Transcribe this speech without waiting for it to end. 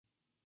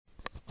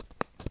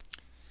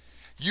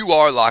You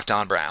are Locked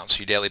On Browns,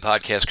 your daily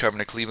podcast covering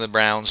the Cleveland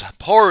Browns,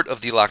 part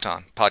of the Locked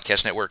On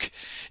Podcast Network,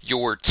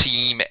 your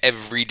team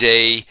every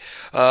day.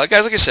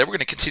 Guys, like I said, we're going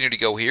to continue to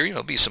go here.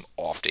 There'll be some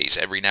off days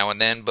every now and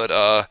then, but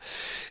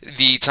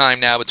the time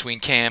now between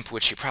camp,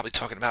 which you're probably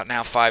talking about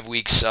now, 5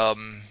 weeks,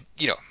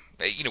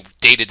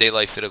 day-to-day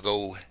life, it'll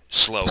go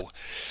slow.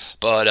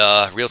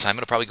 But real time,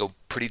 it'll probably go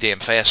pretty damn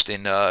fast.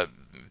 And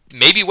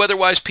maybe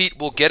weather-wise, Pete,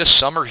 we'll get a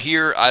summer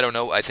here. I don't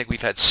know. I think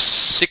we've had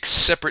 6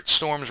 separate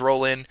storms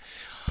roll in.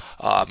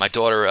 My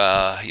daughter,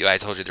 I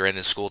told you they're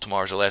ending school.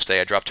 Tomorrow's the last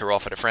day. I dropped her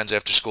off at a friend's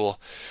after school.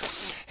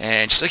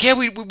 And she's like, yeah,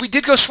 we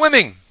did go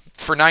swimming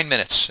for 9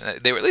 minutes.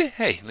 They were,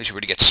 hey, at least you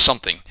were to get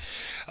something.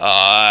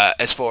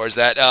 As far as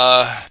that,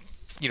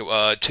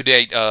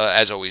 today,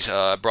 as always,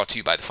 brought to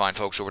you by the fine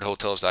folks over at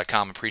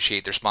Hotels.com.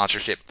 Appreciate their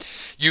sponsorship.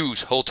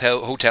 Use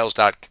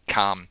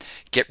Hotels.com.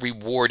 Get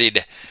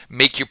rewarded.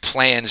 Make your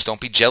plans.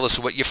 Don't be jealous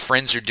of what your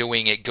friends are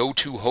doing. Go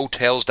to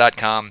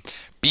Hotels.com.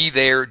 Be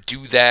there.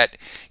 Do that.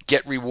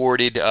 Get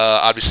rewarded.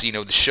 Obviously,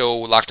 the show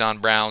Locked On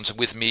Browns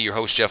with me, your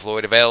host Jeff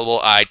Lloyd, available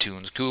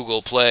iTunes,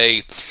 Google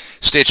Play,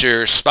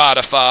 Stitcher,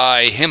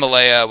 Spotify,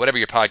 Himalaya, whatever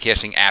your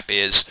podcasting app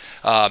is.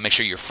 Make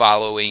sure you're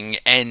following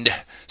and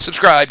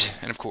subscribed,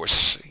 and of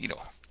course,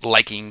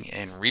 liking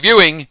and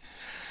reviewing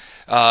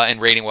and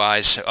rating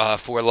wise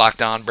for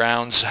Locked On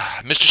Browns.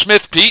 Mr.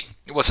 Smith, Pete,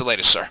 what's the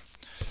latest, sir?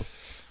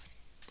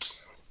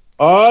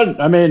 Over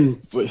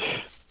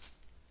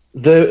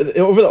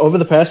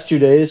the past 2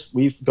 days,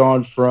 we've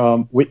gone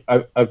from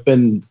I've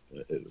been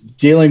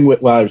dealing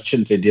with. Well, I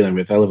shouldn't say dealing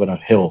with. I live on a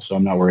hill, so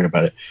I'm not worried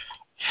about it.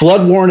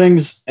 Flood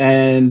warnings,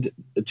 and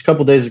a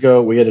couple days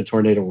ago we had a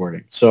tornado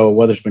warning. So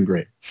weather's been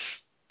great.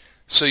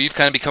 So you've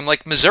kind of become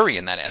like Missouri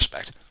in that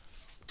aspect.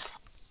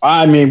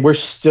 I mean, we're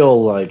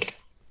still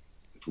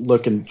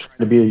trying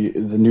to be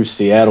the new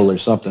Seattle or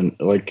something.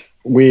 Like,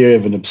 we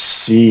have an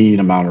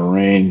obscene amount of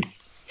rain.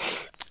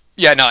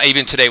 Yeah, no,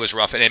 even today was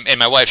rough. And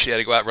my wife, she had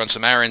to go out and run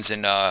some errands.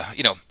 And,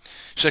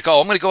 she's like, oh,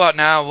 I'm going to go out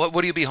now.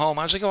 What do you be home?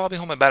 I was like, oh, I'll be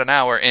home in about an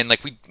hour. And, I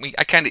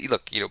kind of,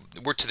 look,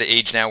 we're to the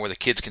age now where the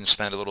kids can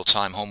spend a little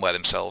time home by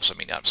themselves. I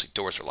mean, obviously,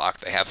 doors are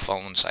locked. They have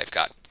phones. I've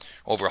got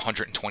over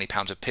 120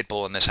 pounds of pit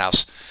bull in this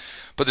house.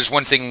 But there's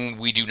one thing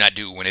we do not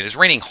do. When it is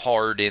raining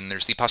hard and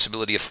there's the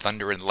possibility of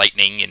thunder and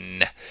lightning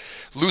and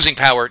losing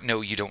power,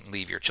 no, you don't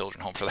leave your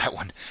children home for that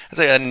one. I was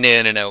like,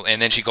 no. And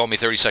then she called me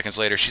 30 seconds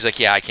later. She's like,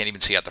 yeah, I can't even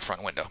see out the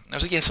front window. And I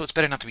was like, yeah, so it's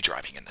better not to be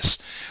driving in this.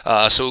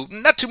 So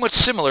not too much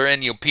similar.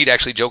 And, Pete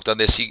actually joked on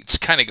this. He's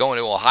kind of going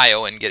to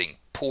Ohio and getting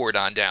poured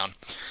on down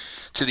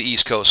to the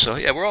East Coast. So,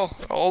 yeah, we're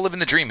all living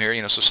the dream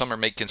here. So summer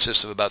may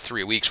consist of about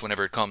 3 weeks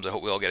whenever it comes. I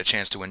hope we all get a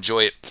chance to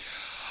enjoy it.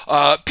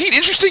 Pete,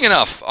 interesting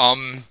enough,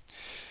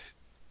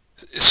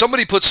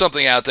 somebody put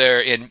something out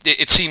there, and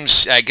it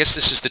seems, I guess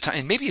this is the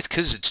time, maybe it's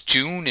because it's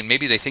June, and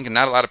maybe they think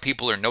not a lot of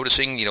people are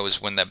noticing,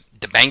 is when the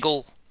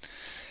Bengal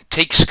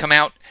takes come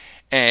out.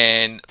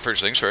 And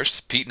first things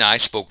first, Pete and I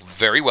spoke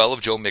very well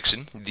of Joe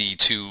Mixon, the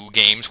 2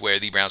 games where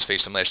the Browns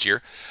faced him last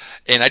year.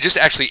 And I just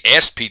actually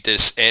asked Pete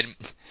this, and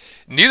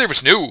neither of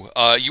us knew.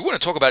 You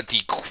want to talk about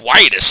the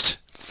quietest,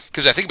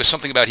 because I think it was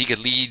something about he could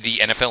lead the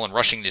NFL in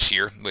rushing this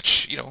year,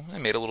 which, I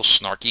made a little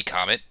snarky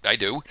comment. I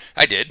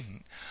did.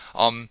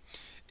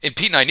 And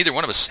Pete and I, neither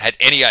one of us had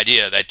any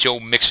idea that Joe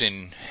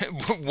Mixon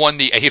won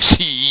the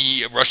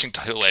AFC rushing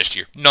title last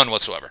year. None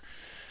whatsoever.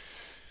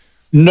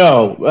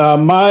 No.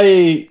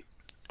 My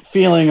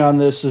feeling on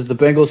this is the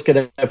Bengals could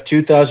have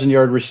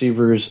 2,000-yard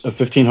receivers, a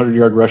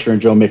 1,500-yard rusher,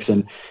 and Joe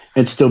Mixon,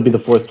 and still be the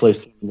 4th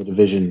place team in the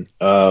division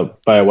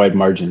by a wide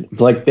margin.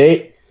 Like,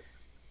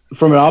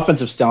 from an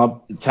offensive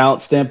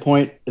talent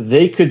standpoint,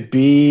 they could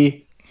be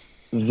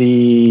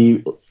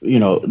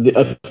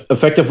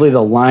effectively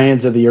the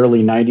Lions of the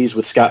early 90s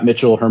with Scott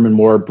Mitchell, Herman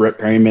Moore, Brett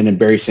Perryman, and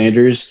Barry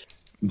Sanders.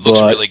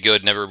 Looks really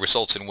good, never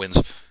results in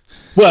wins.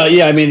 Well,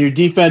 yeah, I mean, your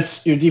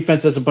defense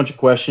has a bunch of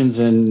questions,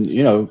 and,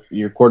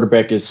 your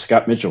quarterback is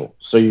Scott Mitchell,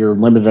 so you're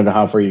limited on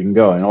how far you can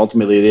go. And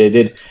ultimately, they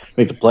did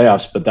make the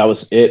playoffs, but that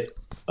was it.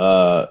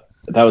 That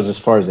was as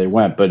far as they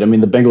went. But, I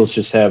mean, the Bengals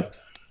just have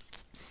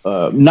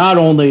not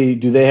only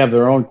do they have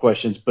their own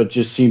questions, but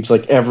just seems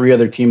like every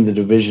other team in the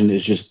division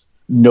is just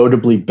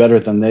notably better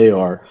than they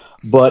are.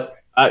 But,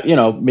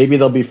 maybe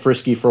they'll be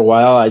frisky for a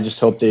while. I just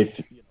hope they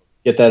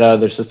get that out of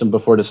their system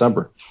before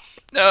December.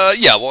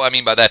 Yeah, well, I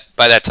mean, by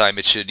that time,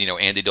 it should,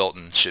 Andy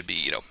Dalton should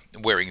be,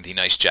 wearing the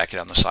nice jacket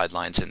on the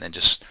sidelines and then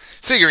just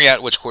figuring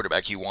out which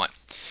quarterback you want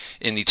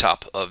in the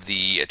top of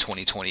the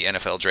 2020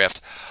 NFL draft.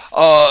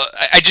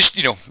 I just,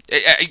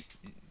 I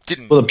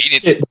didn't mean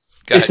it.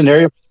 The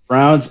scenario for the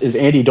Browns is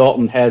Andy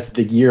Dalton has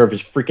the year of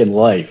his freaking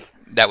life.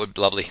 That would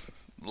be lovely.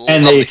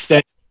 And they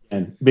extend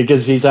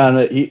because he's on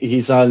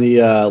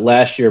the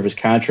last year of his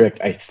contract,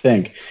 I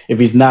think. If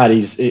he's not,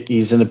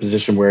 he's in a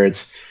position where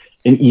it's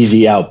an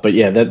easy out. But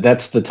yeah,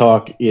 that's the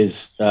talk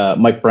is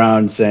Mike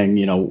Brown saying,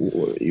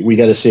 we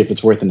got to see if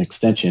it's worth an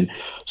extension.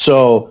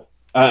 So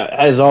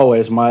as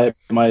always, my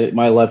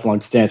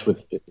lifelong stance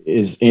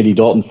is Andy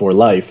Dalton for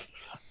life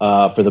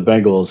for the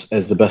Bengals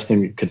as the best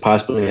thing that could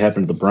possibly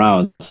happen to the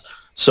Browns.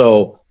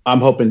 So I'm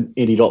hoping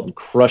Andy Dalton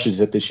crushes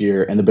it this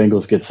year, and the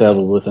Bengals get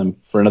settled with him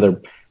for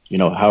another,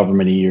 however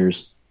many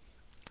years.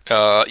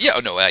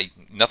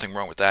 Nothing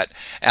wrong with that.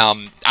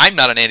 I'm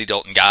not an Andy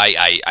Dalton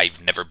guy.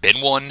 I've never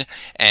been one,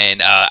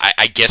 and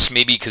I guess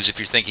maybe because if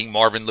you're thinking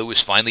Marvin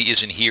Lewis finally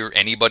isn't here,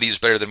 anybody is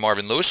better than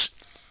Marvin Lewis.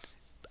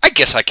 I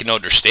guess I can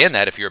understand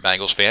that if you're a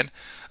Bengals fan,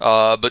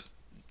 but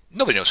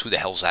nobody knows who the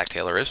hell Zach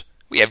Taylor is.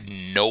 We have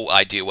no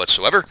idea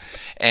whatsoever,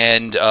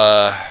 and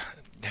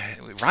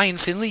Ryan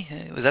Finley,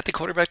 was that the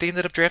quarterback they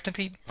ended up drafting,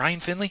 Pete? Ryan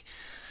Finley?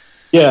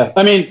 Yeah,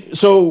 I mean,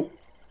 so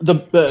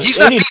he's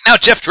not beating out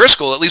Jeff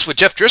Driscoll, at least what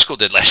Jeff Driscoll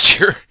did last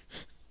year.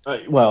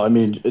 Well, I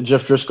mean,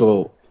 Jeff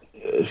Driscoll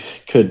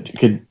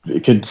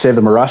could save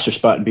them a roster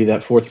spot and be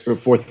that fourth,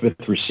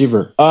 fifth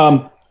receiver.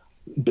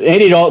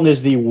 Andy Dalton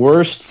is the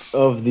worst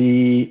of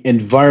the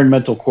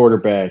environmental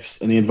quarterbacks,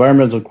 and the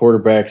environmental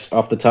quarterbacks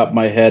off the top of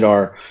my head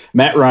are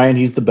Matt Ryan,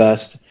 he's the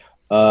best,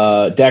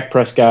 Dak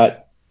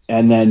Prescott,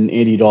 and then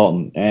Andy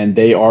Dalton, and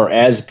they are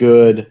as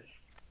good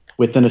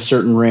within a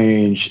certain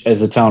range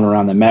as the talent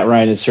around them. Matt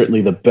Ryan is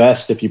certainly the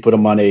best. If you put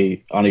him on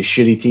a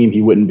shitty team,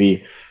 he wouldn't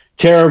be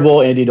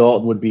terrible. Andy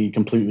Dalton would be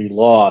completely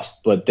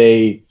lost, but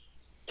they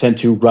tend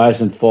to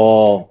rise and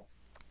fall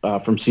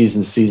from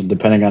season to season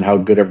depending on how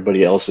good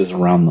everybody else is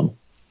around them.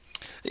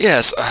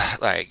 Yes,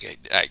 I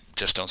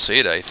just don't see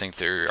it. I think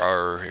they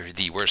are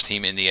the worst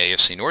team in the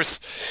AFC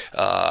North.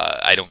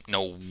 I don't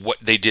know what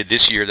they did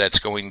this year that's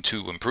going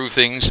to improve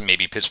things.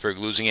 Maybe Pittsburgh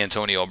losing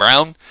Antonio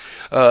Brown,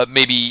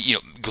 maybe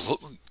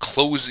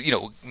close,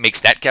 makes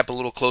that gap a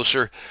little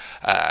closer.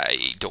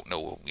 I don't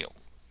know,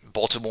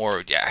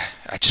 Baltimore. Yeah,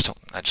 I just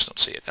don't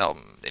see it.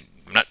 I'm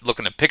not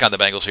looking to pick on the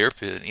Bengals here.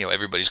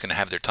 Everybody's going to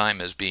have their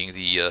time as being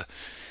the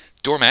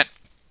doormat.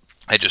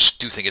 I just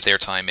do think it's their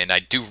time, and I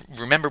do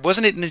remember,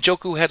 wasn't it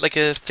Njoku had like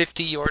a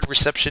 50-yard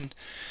reception,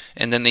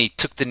 and then they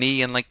took the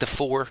knee in like the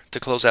 4 to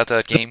close out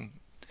that game?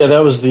 Yeah, that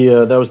was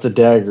the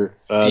dagger.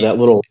 That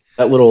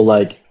little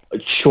like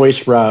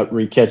choice route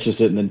where he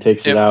catches it and then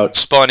takes it out.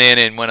 Spun in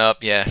and went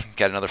up. Yeah,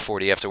 got another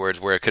 40 afterwards,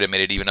 where it could have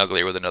made it even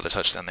uglier with another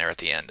touchdown there at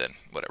the end, and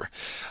whatever.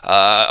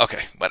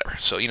 Okay, whatever.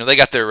 So they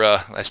got their,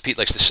 as Pete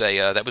likes to say,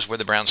 that was where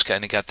the Browns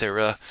kind of got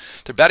their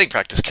batting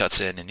practice cuts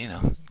in,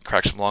 and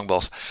cracked some long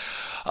balls.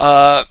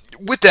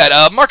 With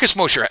that, Marcus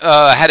Mosher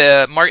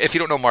if you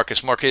don't know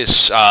Marcus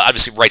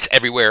obviously writes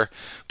everywhere,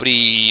 but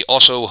he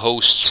also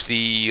hosts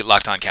the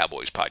Locked On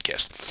Cowboys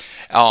podcast.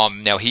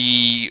 Now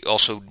he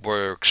also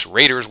works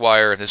Raiders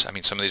Wire. Some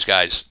of these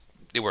guys,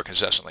 they work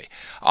incessantly.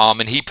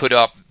 And he put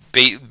up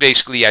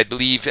basically, I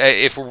believe,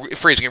 if we're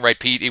phrasing it right,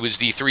 Pete, it was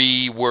the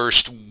 3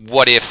 worst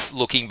what-if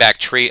looking back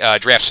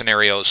draft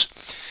scenarios.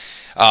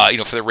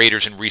 For the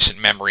Raiders in recent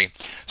memory.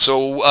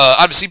 So,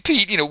 obviously,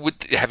 Pete,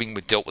 having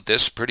dealt with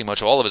this pretty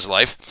much all of his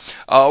life,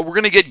 we're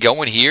going to get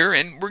going here,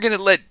 and we're going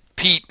to let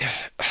Pete,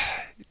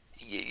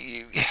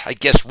 I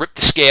guess, rip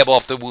the scab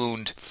off the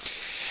wound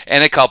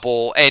and a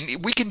couple,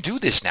 and we can do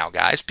this now,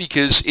 guys,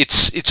 because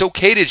it's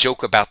okay to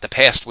joke about the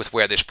past with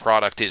where this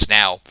product is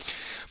now.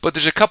 But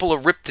there's a couple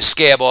of rip the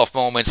scab off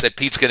moments that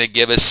Pete's going to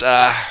give us.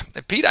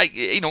 Pete,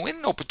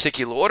 in no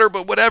particular order,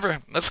 but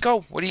whatever. Let's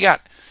go. What do you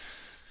got?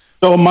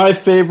 So my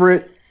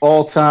favorite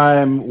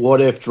all-time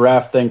what-if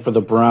draft thing for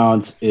the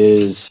Browns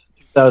is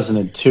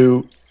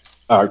 2002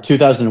 or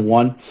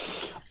 2001,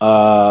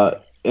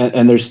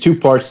 and there's 2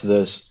 parts to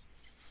this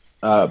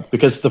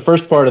because the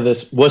first part of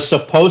this was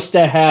supposed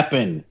to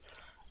happen,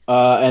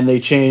 and they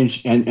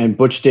changed, and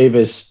Butch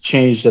Davis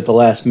changed at the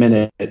last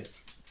minute.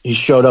 He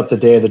showed up the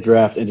day of the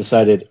draft and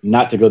decided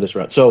not to go this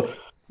route. So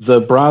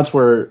the Browns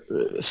were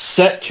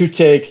set to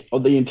take,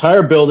 the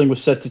entire building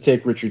was set to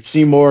take Richard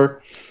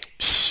Seymour.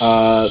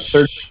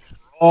 Third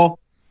overall,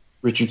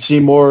 Richard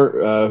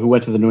Seymour, who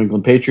went to the New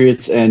England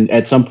Patriots, and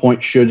at some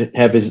point should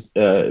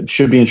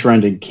be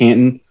enshrined in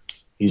Canton.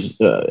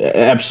 He's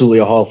absolutely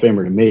a Hall of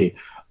Famer to me.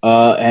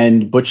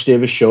 And Butch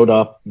Davis showed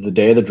up the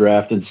day of the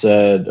draft and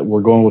said,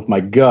 "We're going with my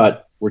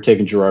gut. We're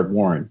taking Gerard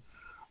Warren,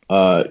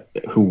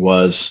 who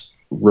was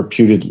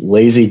reputed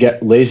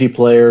lazy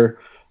player,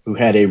 who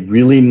had a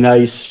really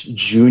nice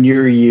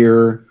junior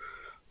year.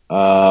 They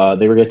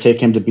were going to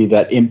take him to be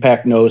that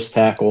impact nose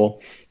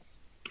tackle."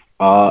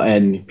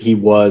 And he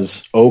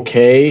was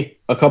okay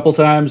a couple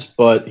times,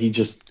 but he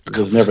just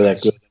was never that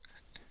good.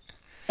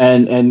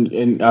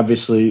 And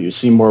obviously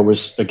Seymour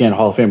was, again,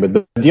 Hall of Famer.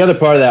 But the other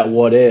part of that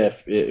what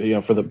if,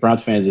 for the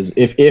Browns fans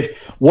is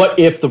what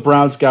if the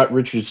Browns got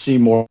Richard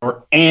Seymour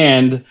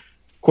and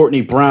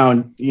Courtney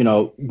Brown,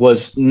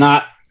 was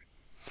not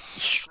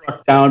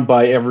struck down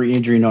by every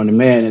injury known to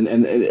man,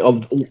 and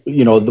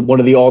one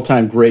of the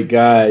all-time great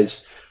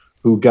guys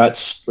who got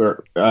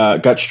struck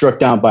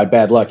down by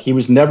bad luck. He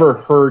was never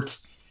hurt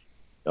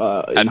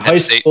in high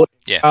school,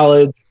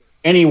 college,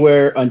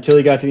 anywhere until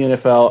he got to the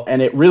NFL,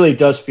 and it really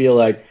does feel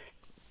like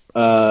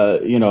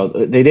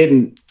they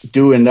didn't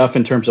do enough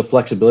in terms of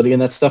flexibility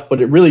and that stuff.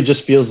 But it really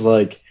just feels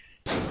like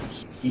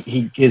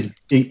he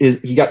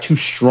got too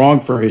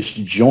strong for his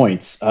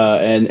joints,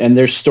 and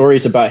there's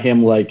stories about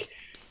him like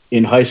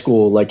in high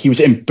school, like he was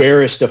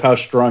embarrassed of how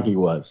strong he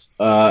was,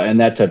 and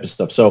that type of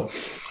stuff. So.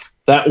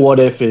 that what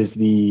if is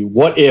the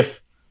what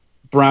if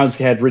Browns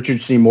had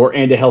Richard Seymour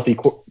and a healthy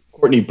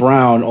Courtney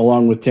Brown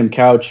along with Tim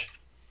Couch,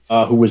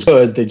 who was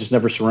good. They just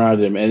never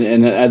surrounded him.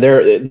 And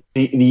they're the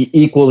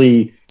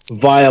equally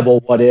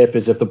viable what if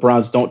is if the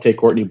Browns don't take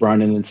Courtney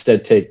Brown and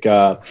instead take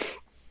what's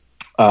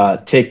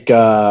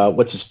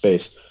his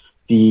face,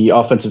 the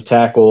offensive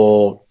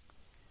tackle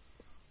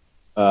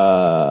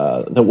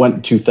that went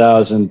in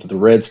 2000 to the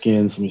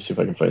Redskins. Let me see if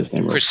I can find his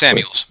name. Chris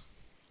Samuels.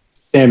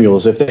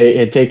 Samuels, if they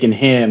had taken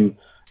him,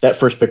 that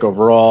first pick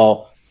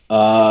overall,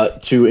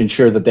 to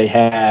ensure that they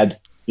had,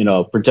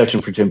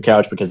 protection for Tim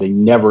Couch, because they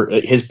never,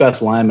 his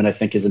best lineman, I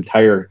think his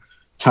entire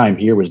time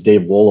here was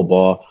Dave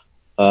Wollabaugh.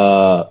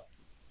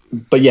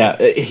 But yeah,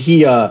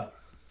 he,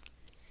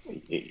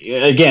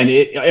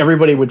 again,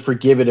 everybody would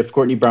forgive it if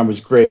Courtney Brown was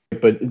great,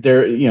 but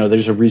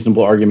there's a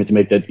reasonable argument to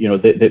make that,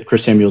 that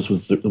Chris Samuels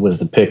was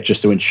the pick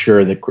just to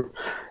ensure that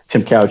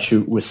Tim Couch,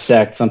 who was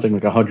sacked something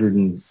like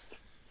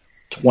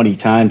 120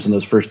 times in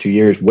those first 2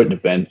 years, wouldn't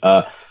have been.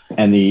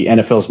 And the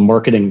NFL's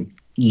marketing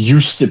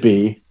used to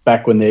be,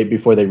 back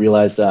before they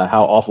realized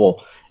how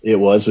awful it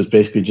was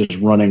basically just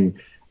running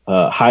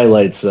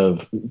highlights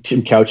of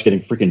Tim Couch getting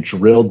freaking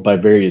drilled by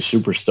various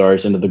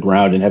superstars into the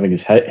ground and having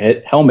his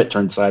helmet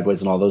turned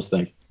sideways and all those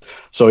things.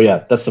 So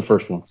yeah, that's the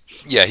first one.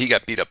 Yeah, he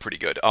got beat up pretty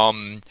good.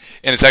 And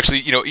it's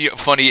actually,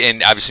 funny,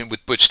 and obviously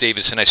with Butch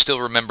Davis, and I still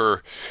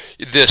remember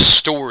this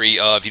story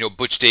of,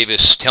 Butch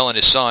Davis telling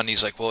his son,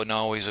 he's like, well,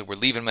 no, he's like, we're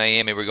leaving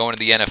Miami, we're going to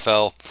the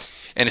NFL.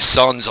 And his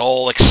son's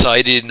all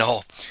excited and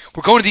all,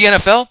 we're going to the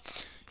NFL?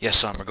 Yes,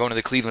 son, we're going to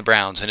the Cleveland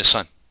Browns. And his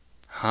son,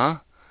 huh?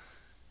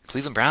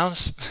 Cleveland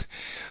Browns?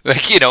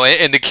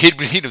 And the kid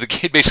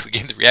basically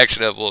gave the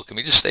reaction of, well, can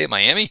we just stay in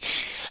Miami?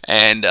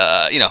 And,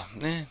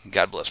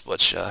 God bless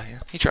Butch.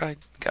 He tried.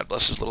 God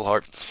bless his little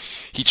heart.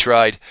 He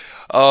tried.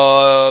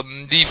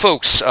 The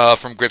folks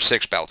from Grip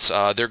 6 Belts,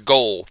 their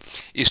goal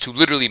is to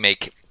literally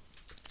make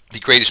the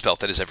greatest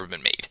belt that has ever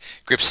been made.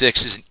 Grip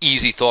 6 is an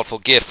easy, thoughtful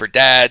gift for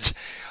dads,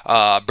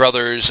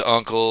 brothers,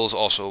 uncles,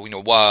 also,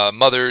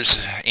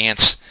 mothers,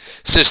 aunts,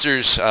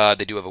 sisters.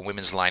 They do have a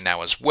women's line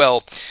now as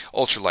well.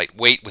 Ultra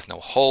lightweight with no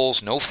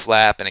holes, no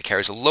flap, and it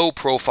carries a low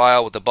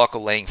profile with the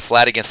buckle laying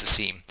flat against the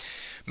seam,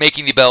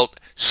 making the belt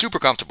super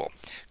comfortable.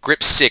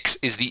 Grip 6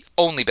 is the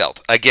only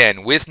belt,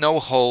 again, with no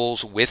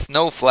holes, with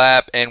no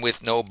flap, and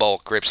with no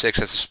bulk. Grip 6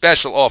 has a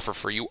special offer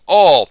for you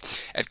all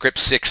at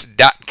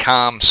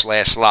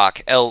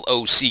grip6.com/lock,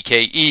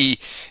 LOCKE,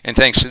 and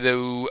thanks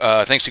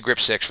to Grip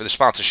 6 for the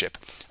sponsorship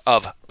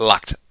of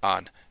Locked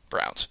On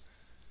Browns.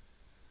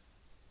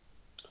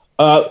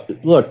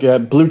 Look,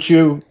 Blue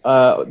Chew,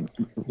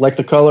 like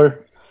the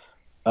color,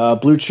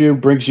 Blue Chew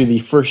brings you the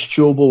first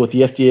chewable with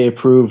the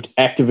FDA-approved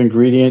active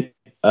ingredient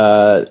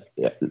as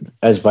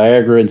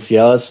Viagra and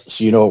Cialis,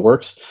 so you know it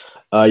works.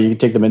 You can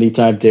take them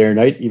anytime, day or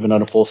night, even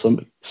on a full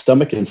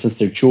stomach, and since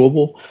they're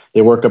chewable,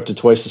 they work up to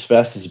twice as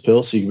fast as a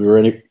pill, so you can be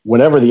ready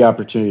whenever the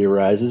opportunity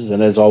arises.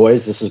 And as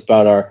always, this is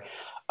about our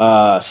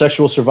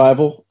sexual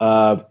survival,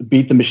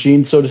 beat the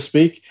machine, so to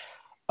speak.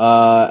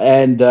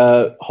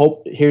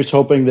 Here's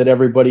hoping that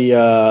everybody,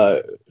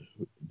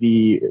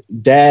 the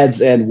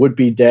dads and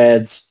would-be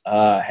dads,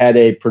 had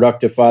a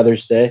productive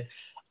Father's Day,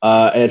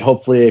 and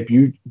hopefully a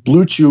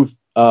Blue Chew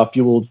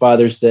fueled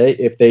Father's Day,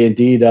 if they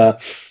indeed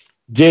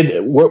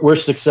were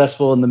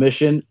successful in the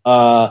mission,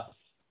 to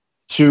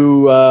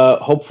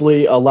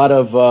hopefully a lot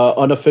of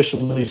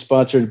unofficially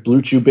sponsored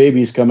Blue Chew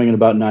babies coming in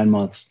about 9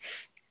 months.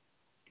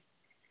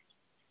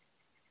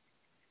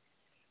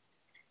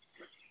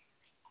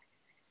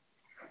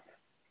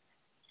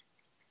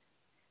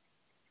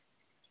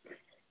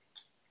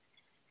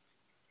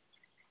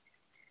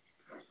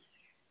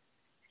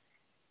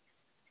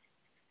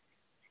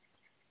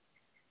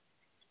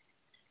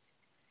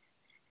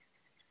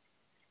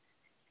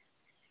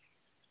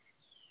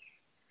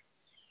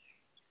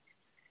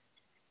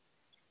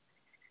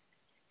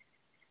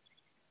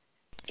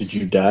 Did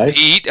you die?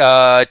 Pete,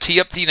 tee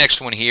up the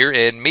next one here,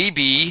 and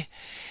maybe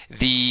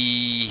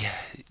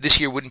this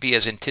year wouldn't be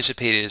as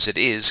anticipated as it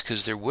is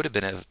because there would have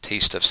been a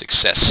taste of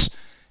success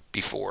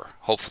before,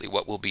 hopefully,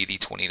 what will be the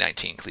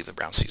 2019 Cleveland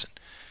Browns season.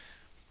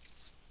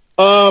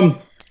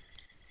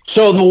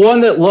 So the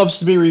one that loves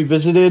to be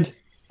revisited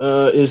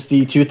is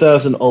the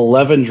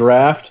 2011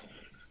 draft,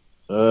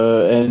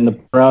 and the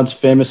Browns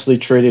famously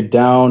traded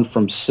down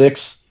from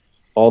 6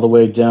 all the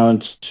way down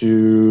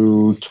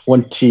to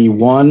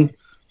 21.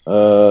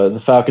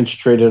 The Falcons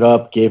traded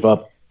up, gave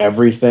up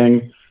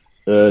everything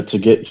to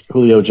get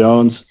Julio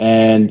Jones,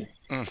 and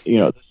it's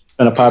been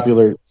a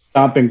popular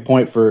stomping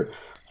point for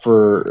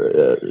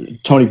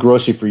Tony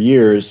Grossi for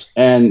years.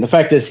 And the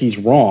fact is, he's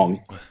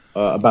wrong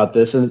about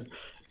this. And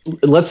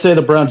let's say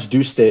the Browns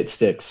do stay at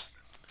sticks.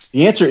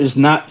 The answer is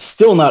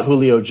still not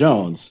Julio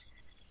Jones.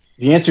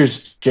 The answer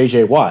is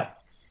J.J. Watt,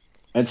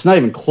 and it's not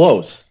even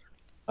close.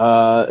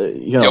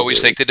 You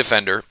always take the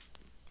defender.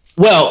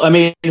 Well, I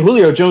mean,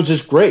 Julio Jones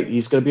is great.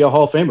 He's going to be a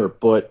Hall of Famer.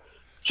 But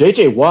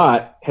J.J.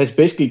 Watt has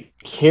basically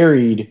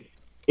carried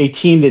a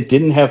team that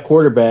didn't have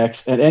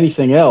quarterbacks and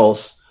anything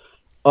else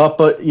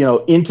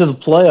into the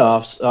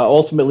playoffs.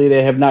 Ultimately,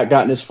 they have not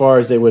gotten as far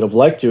as they would have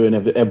liked to, and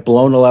have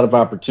blown a lot of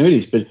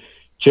opportunities. But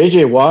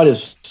J.J. Watt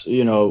is,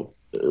 the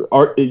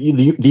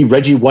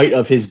Reggie White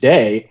of his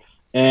day,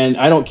 and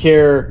I don't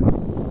care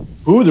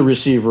who the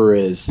receiver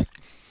is.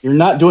 You're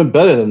not doing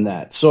better than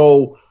that.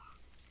 So,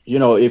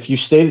 if you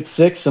stayed at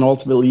 6 and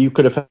ultimately you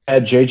could have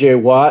had J.J.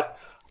 Watt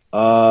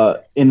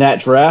in that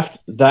draft,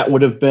 that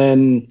would have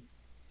been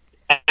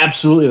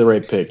absolutely the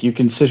right pick. You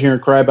can sit here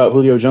and cry about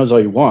Julio Jones all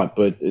you want,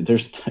 but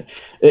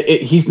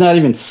he's not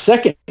even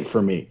second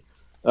for me.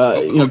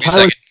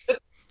 Tyron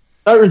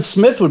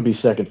Smith would be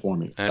second for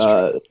me.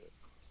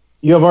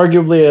 You have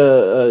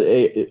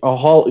arguably a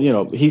Hall,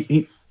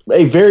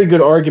 a very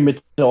good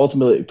argument to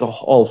ultimately the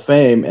Hall of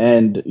Fame,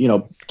 and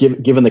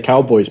given the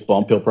Cowboys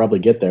bump, he'll probably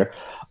get there.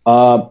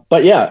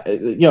 But yeah,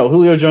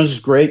 Julio Jones is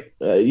great.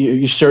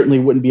 You certainly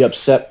wouldn't be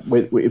upset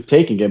with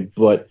taking him,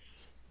 but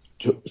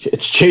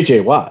it's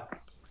J.J. Watt.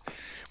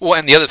 Well,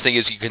 and the other thing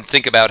is you can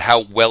think about how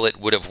well it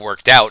would have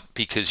worked out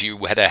because you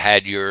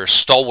had your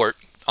stalwart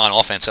on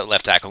offense at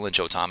left tackle in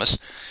Joe Thomas.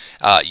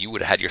 You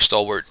would have had your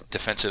stalwart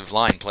defensive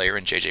line player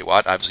in J.J.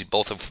 Watt, obviously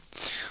both of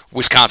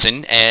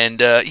Wisconsin, and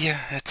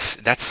that's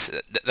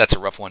a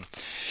rough one.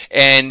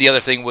 And the other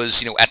thing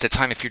was, at the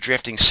time, if you're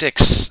drafting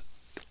 6,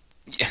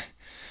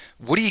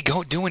 what are you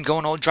doing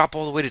going drop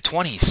all the way to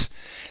 20s?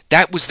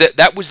 That was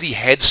the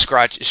head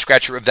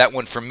scratcher of that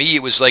one for me.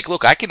 It was like,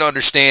 look, I can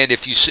understand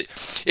if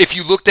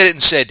you looked at it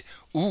and said,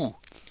 ooh,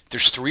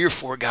 there's 3 or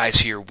 4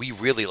 guys here we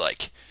really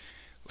like,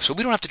 so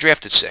we don't have to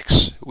draft at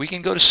 6. We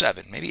can go to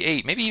 7, maybe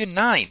 8, maybe even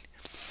 9.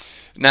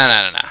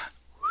 No.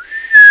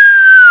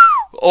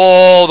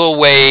 All the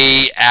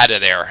way out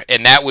of there,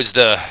 and that was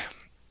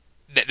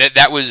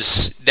that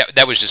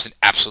was just an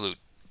absolute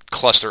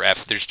cluster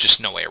F. There's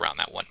just no way around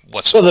that one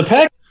whatsoever.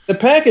 Well, the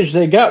package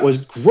they got was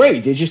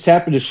great. They just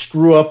happened to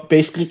screw up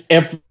basically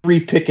every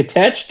pick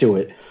attached to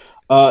it.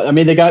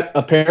 They got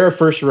a pair of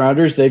first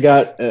rounders. They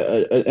got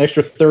an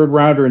extra third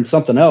rounder and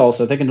something else.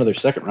 I think another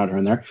second rounder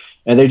in there.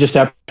 And they just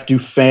have to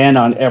fan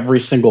on every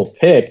single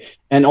pick.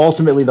 And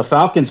ultimately, the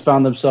Falcons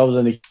found themselves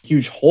in a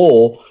huge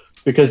hole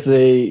because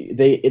they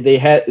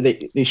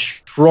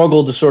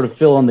struggled to sort of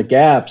fill in the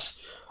gaps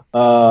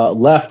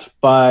left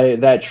by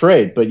that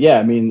trade. But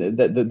yeah,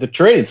 the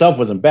trade itself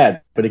wasn't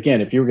bad. But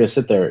again, if you were going to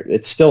sit there,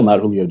 it's still not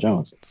Julio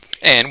Jones.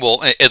 And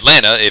well,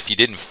 Atlanta, if you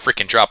didn't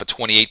freaking drop a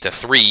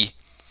 28-3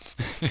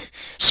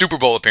 Super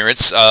Bowl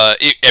appearance,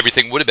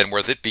 everything would have been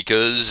worth it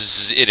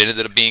because it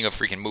ended up being a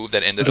freaking move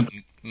that ended up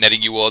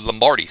netting you a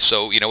Lombardi.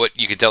 So you know what?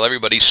 You can tell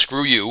everybody,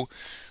 screw you.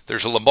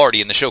 There's a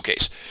Lombardi in the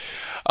showcase.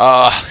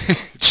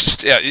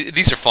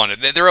 These are fun.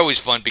 They're always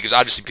fun because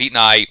obviously Pete and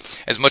I,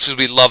 as much as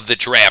we love the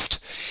draft,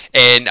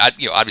 and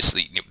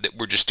obviously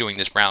we're just doing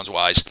this Browns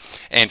wise,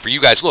 and for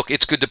you guys, look,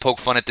 it's good to poke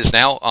fun at this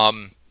now.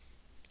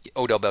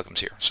 Odell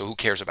Beckham's here, so who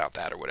cares about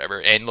that or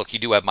whatever? And look, you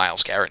do have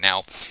Myles Garrett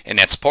now, and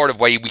that's part of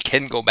why we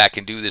can go back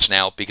and do this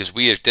now because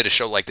we did a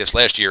show like this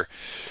last year.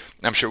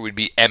 I'm sure we'd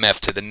be MF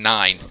to the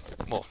 9.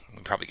 Well,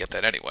 we'd probably get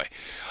that anyway.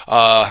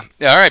 All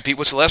right, Pete,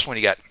 what's the last one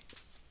you got?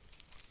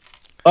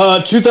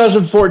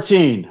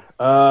 2014.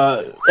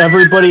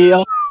 Everybody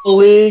else in the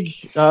league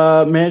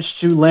managed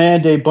to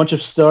land a bunch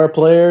of star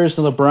players,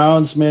 and the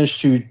Browns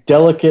managed to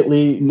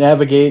delicately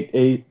navigate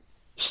a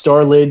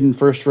star-laden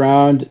first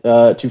round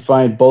to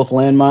find both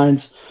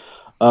landmines.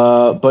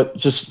 But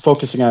just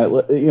focusing on it,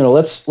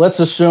 let's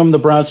assume the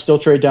Browns still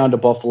trade down to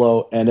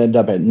Buffalo and end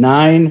up at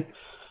 9.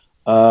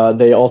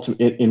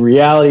 In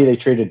reality, they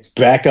traded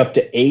back up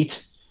to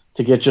 8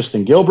 to get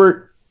Justin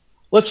Gilbert.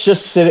 Let's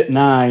just sit at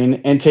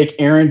 9 and take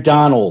Aaron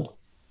Donald.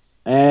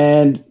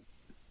 And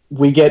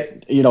we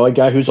get, a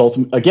guy who's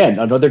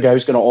another guy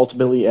who's going to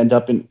ultimately end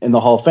up in the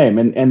Hall of Fame.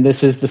 And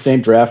this is the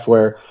same draft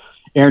where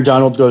Aaron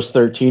Donald goes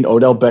 13,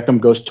 Odell Beckham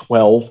goes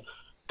 12,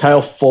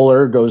 Kyle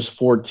Fuller goes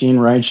 14,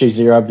 Ryan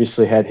Shazier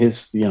obviously had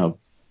his,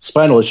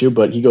 spinal issue,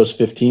 but he goes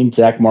 15,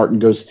 Zach Martin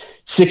goes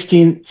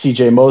 16,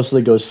 CJ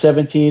Mosley goes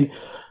 17.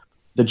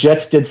 The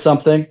Jets did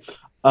something.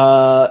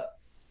 And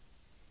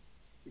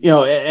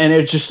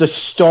it's just a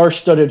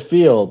star-studded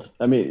field.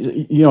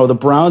 The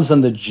Browns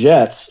and the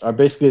Jets are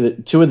basically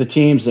the two of the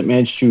teams that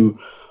managed to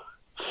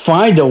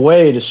find a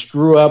way to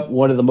screw up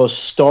one of the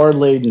most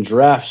star-laden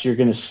drafts you're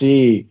going to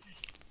see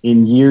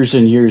in years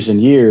and years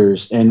and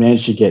years, and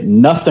managed to get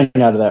nothing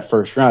out of that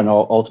first round.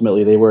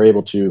 Ultimately, they were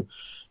able to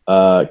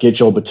get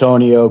Joel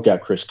Bitonio, got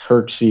Chris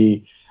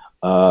Kirksey.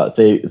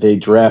 They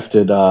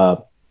drafted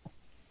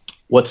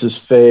what's his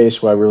face,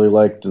 who I really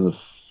liked in the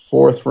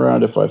 4th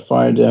round, if I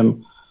find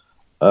him.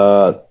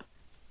 Let's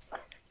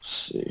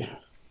see.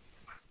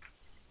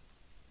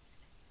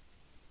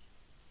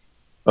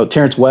 Oh,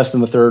 Terrence West in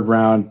the 3rd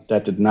round.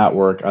 That did not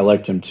work. I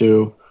liked him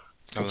too.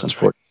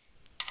 That's right.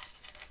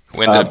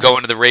 We ended up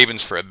going to the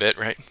Ravens for a bit,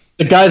 right?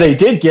 The guy they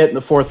did get in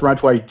the 4th round,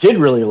 who I did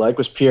really like,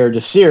 was Pierre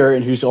Desir,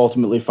 and who's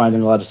ultimately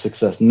finding a lot of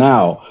success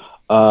now.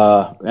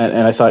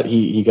 And I thought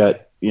he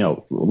got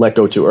let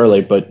go too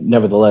early, but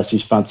nevertheless,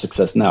 he's found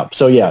success now.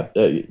 So yeah,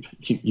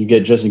 you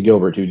get Justin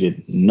Gilbert, who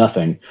did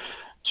nothing,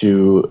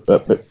 to a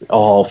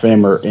Hall of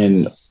Famer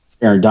in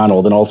Aaron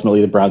Donald, and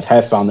ultimately the Browns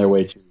have found their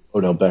way to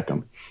Odell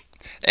Beckham.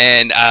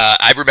 And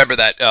I remember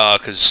that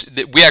because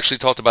we actually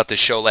talked about this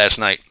show last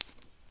night,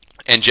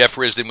 and Jeff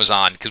Risdon was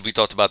on because we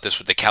talked about this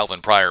with the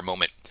Calvin Pryor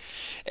moment.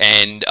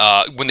 And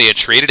when they had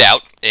traded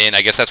out, and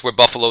I guess that's where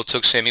Buffalo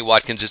took Sammy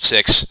Watkins at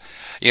 6,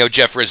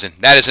 Jeff Risdon,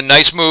 that is a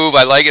nice move.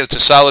 I like it. It's a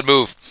solid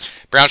move.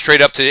 Browns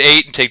trade up to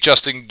 8 and take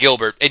Justin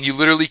Gilbert. And you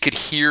literally could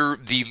hear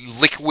the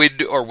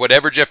liquid or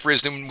whatever Jeff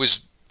Risdon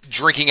was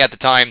drinking at the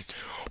time.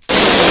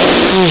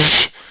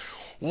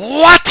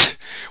 What?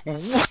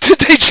 What did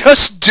they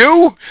just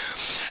do?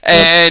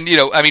 And,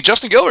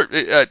 Justin Gilbert,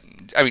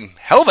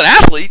 hell of an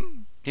athlete.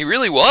 He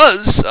really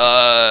was. And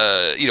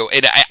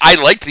I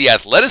liked the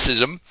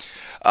athleticism.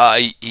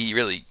 He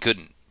really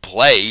couldn't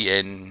play.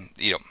 And,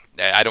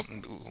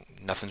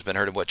 nothing's been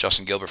heard of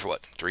Justin Gilbert for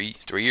 3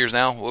 years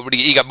now?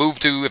 He got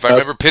moved to, if I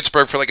remember,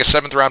 Pittsburgh for like a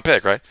 7th round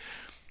pick, right?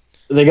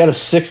 They got a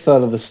 6th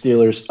out of the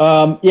Steelers.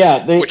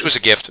 Which was a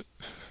gift.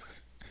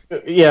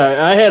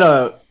 Yeah, I had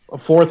a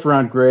 4th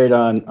round grade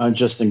on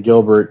Justin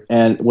Gilbert,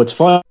 and what's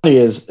funny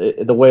is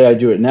the way I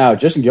do it now.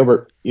 Justin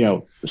Gilbert,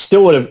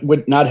 still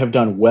would not have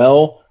done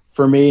well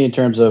for me in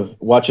terms of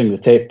watching the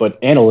tape, but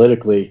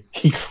analytically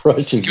he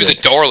crushes. He was a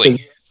darling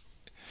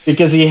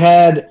because he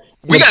had.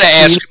 We got to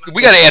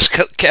ask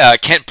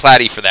Kent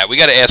Platty for that. We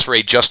got to ask for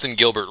a Justin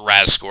Gilbert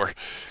RAS score.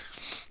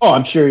 Oh,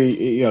 I'm sure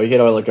he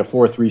had like a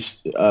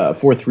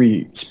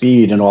 4.3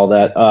 speed and all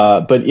that.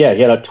 But yeah,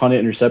 he had a ton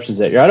of interceptions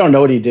that year. I don't know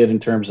what he did in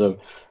terms of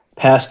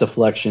pass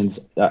deflections.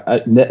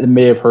 I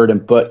may have hurt him,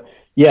 but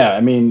yeah,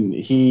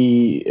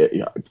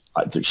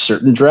 there's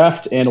certain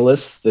draft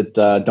analysts that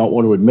don't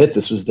want to admit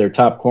this was their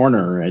top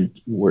corner, and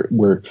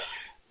we're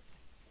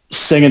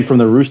singing from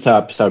the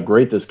rooftops how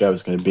great this guy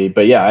was going to be.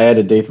 But yeah, I had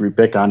a day 3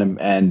 pick on him,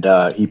 and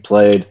he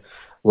played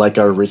like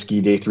our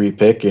risky day 3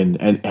 pick and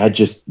had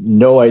just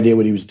no idea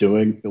what he was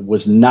doing.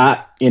 Was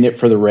not in it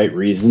for the right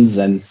reasons,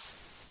 and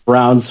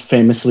Browns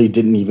famously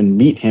didn't even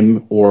meet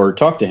him or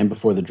talk to him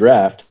before the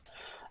draft.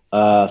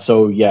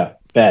 So yeah,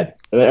 bad.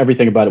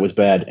 Everything about it was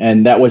bad,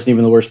 and that wasn't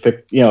even the worst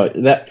pick.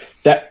 That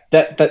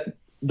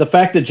the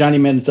fact that Johnny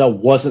Manziel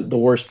wasn't the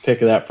worst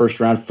pick of that first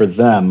round for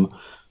them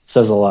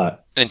says a lot.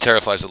 And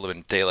terrifies the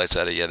living daylights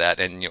out of you. That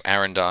and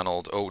Aaron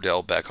Donald,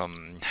 Odell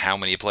Beckham. How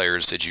many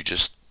players did you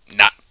just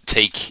not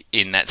take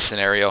in that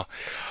scenario?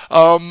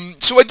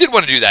 So I did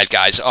want to do that,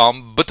 guys.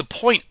 But the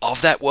point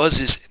of that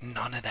is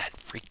none of that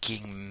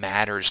freaking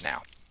matters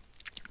now.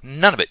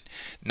 None of it.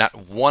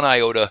 Not one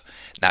iota.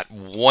 Not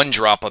one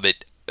drop of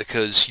it.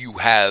 Because you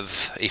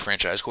have a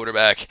franchise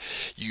quarterback,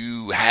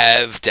 you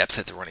have depth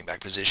at the running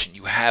back position,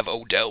 you have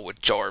Odell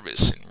with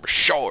Jarvis and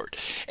Rashard,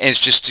 and it's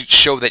just to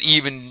show that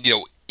even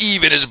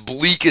as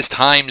bleak as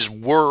times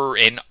were,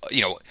 and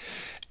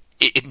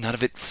none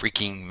of it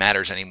freaking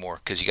matters anymore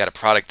because you got a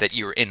product that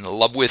you're in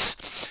love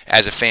with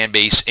as a fan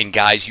base and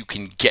guys you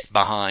can get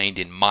behind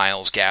in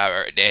Myles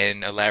Garrett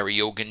and Larry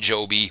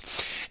Ogunjobi.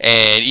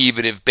 And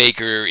even if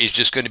Baker is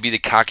just going to be the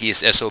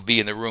cockiest SOB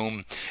in the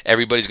room,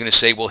 everybody's going to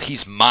say, well,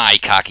 he's my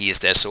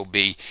cockiest SOB.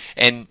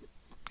 And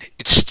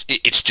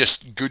it's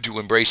just good to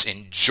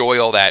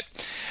enjoy all that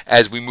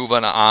as we move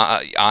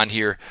on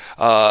here.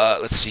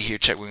 Let's see here.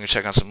 We're going to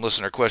check on some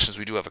listener questions.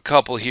 We do have a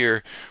couple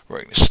here. We're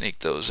going to sneak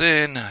those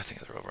in. I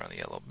think they're over on the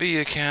LLB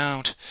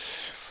account,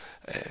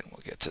 and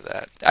we'll get to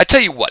that. I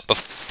tell you what,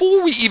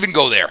 before we even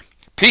go there,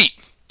 Pete,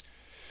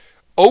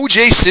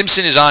 O.J.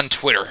 Simpson is on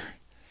Twitter.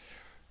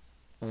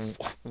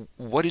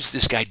 What is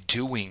this guy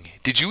doing?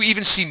 Did you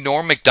even see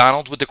Norm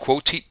Macdonald with the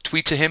quote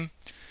tweet to him?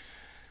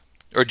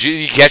 Or did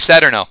you catch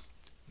that or no?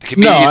 The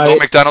comedian Norm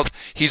Macdonald.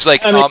 He's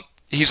like,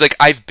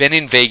 I've been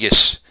in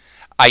Vegas.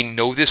 I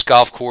know this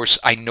golf course.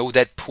 I know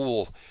that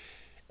pool.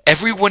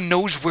 Everyone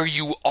knows where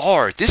you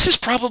are. This is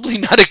probably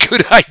not a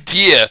good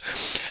idea.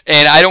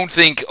 And I don't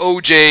think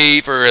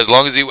OJ, for as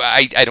long as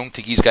I don't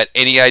think he's got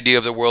any idea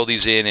of the world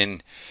he's in.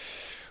 And,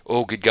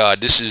 oh, good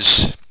God,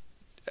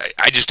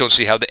 I just don't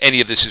see how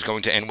any of this is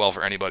going to end well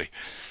for anybody.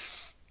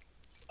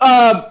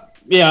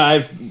 Yeah,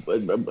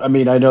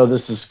 I know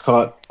this has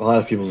caught a lot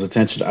of people's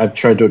attention. I've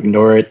tried to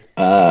ignore it.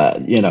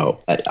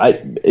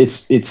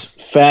 It's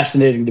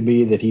fascinating to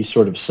me that he's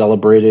sort of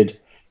celebrated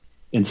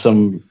in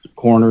some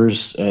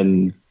corners,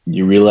 and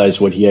you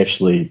realize what he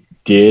actually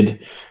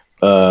did.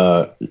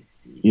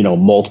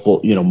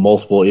 Multiple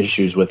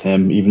issues with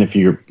him, even if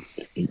you're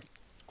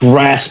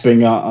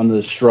grasping on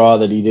the straw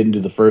that he didn't do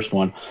the first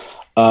one.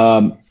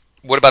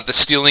 What about the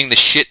stealing the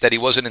shit that he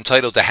wasn't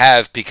entitled to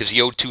have because he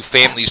owed 2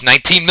 families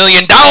 $19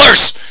 million?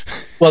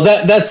 Well,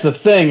 that's the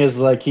thing is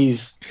like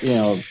he's,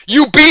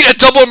 You beat a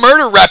double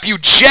murder rap, you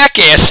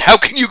jackass. How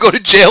can you go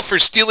to jail for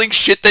stealing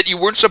shit that you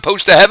weren't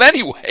supposed to have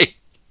anyway?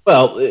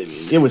 Well,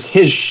 it was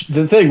his.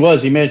 The thing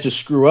was he managed to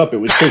screw up. It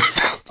was his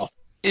stuff.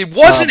 It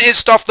wasn't his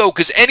stuff, though,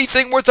 because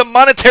anything worth a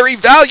monetary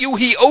value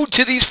he owed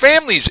to these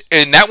families.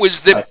 And that was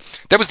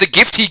the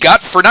gift he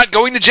got for not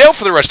going to jail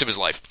for the rest of his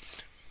life.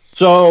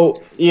 So,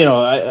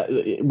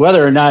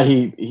 whether or not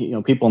he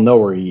people know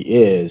where he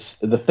is,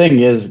 the thing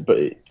is,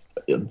 but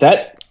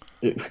that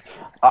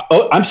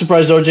I'm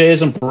surprised OJ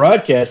isn't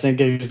broadcasting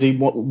because he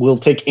will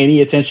take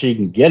any attention he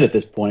can get at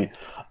this point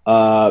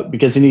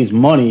because he needs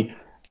money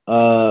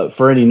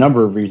for any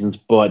number of reasons.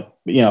 But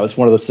it's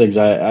one of those things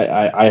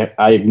I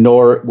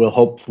ignore. It will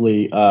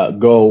hopefully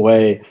go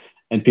away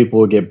and people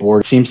will get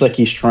bored. It seems like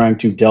he's trying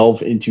to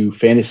delve into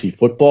fantasy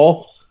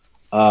football.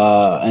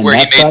 And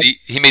where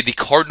he made the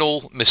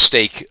cardinal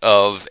mistake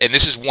of, and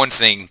this is one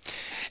thing,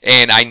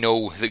 and I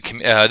know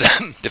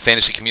the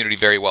fantasy community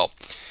very well.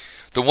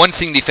 The one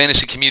thing the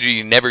fantasy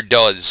community never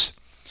does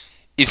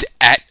is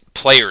at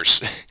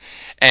players.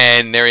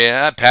 And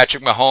there,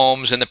 Patrick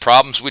Mahomes and the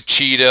problems with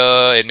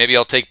Cheetah, and maybe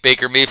I'll take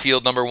Baker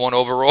Mayfield number 1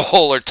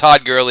 overall or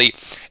Todd Gurley,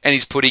 and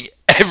he's putting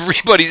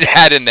everybody's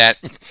hat in that.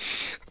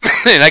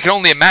 And I can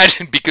only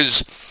imagine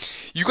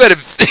because you got to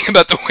think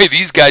about the way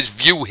these guys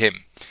view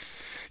him.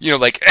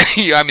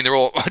 They're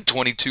all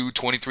 22,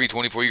 23,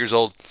 24 years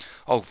old.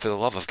 Oh, for the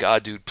love of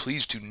God, dude,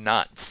 please do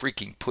not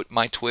freaking put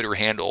my Twitter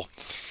handle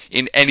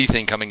in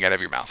anything coming out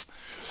of your mouth.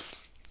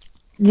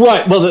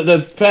 Right. Well,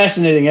 the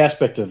fascinating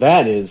aspect of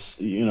that is,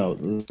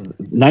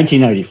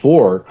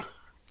 1994,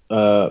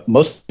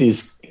 most of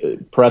these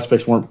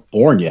prospects weren't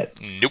born yet.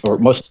 Nope. Or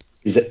most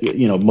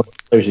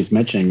players he's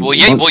mentioning. Well,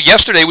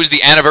 yesterday was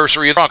the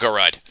anniversary of the Bronco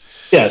ride.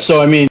 Yeah,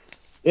 so,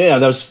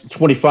 that was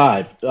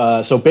 25.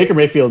 So Baker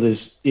Mayfield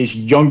is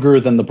younger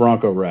than the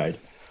Bronco ride.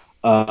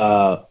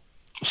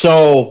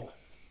 So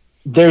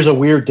there's a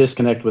weird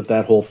disconnect with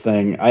that whole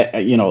thing.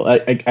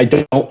 I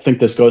don't think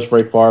this goes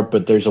very far,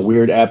 but there's a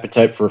weird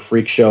appetite for a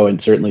freak show,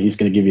 and certainly he's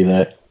going to give you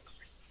that.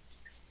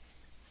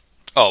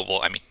 Oh,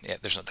 well,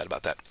 there's no doubt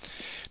about that.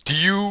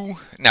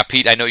 Now,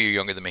 Pete, I know you're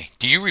younger than me.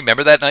 Do you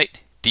remember that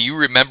night? Do you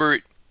remember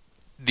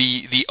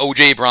the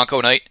OJ Bronco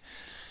night?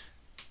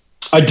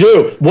 I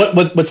do.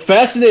 What's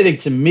fascinating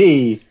to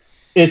me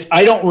is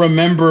I don't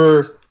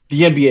remember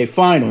the NBA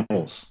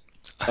Finals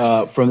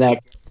from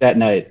that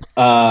night.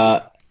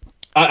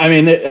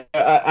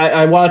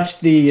 I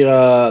watched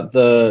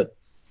the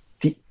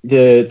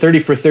 30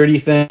 for 30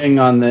 thing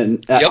on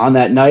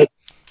that night.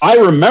 I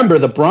remember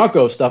the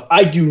Bronco stuff.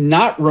 I do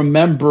not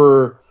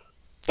remember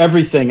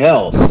everything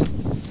else,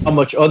 how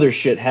much other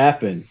shit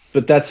happened.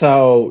 But that's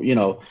how,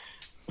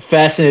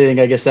 fascinating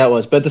I guess that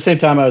was. But at the same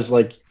time, I was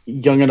like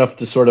young enough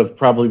to sort of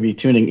probably be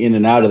tuning in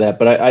and out of that.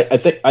 But I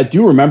think I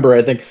do remember,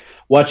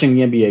 watching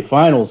the NBA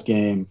Finals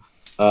game.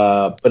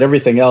 But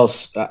everything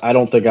else, I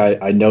don't think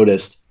I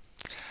noticed.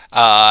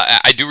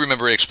 I do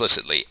remember it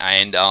explicitly,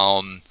 and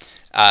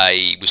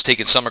I was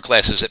taking summer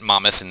classes at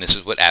Monmouth, and this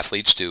is what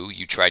athletes do.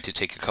 You try to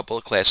take a couple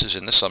of classes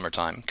in the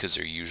summertime because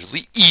they're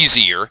usually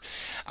easier,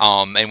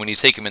 and when you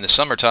take them in the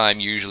summertime,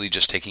 you're usually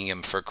just taking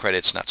them for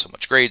credits, not so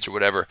much grades or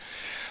whatever.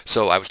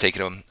 So I was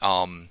taking them.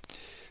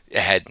 I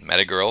had met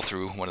a girl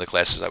through one of the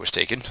classes I was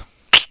taking.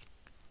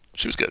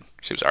 She was good.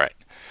 She was all right.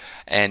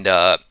 And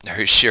her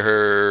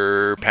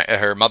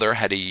mother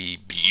had a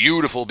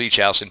beautiful beach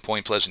house in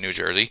Point Pleasant, New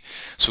Jersey.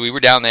 So we were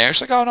down there.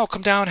 She's like, "Oh no,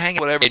 come down, hang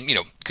out, whatever." And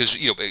because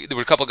there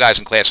were a couple of guys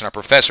in class, and our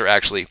professor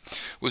actually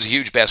was a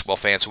huge basketball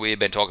fan. So we had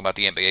been talking about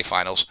the NBA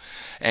Finals,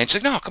 and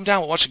she's like, "No, come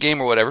down, we'll watch the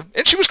game or whatever."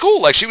 And she was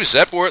cool, like she was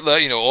set for it.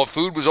 All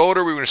food was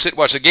ordered. We were going to sit and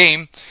watch the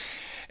game.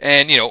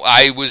 And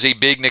I was a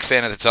big Knick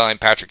fan at the time.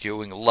 Patrick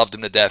Ewing, loved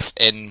him to death.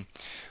 And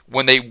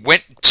when they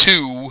went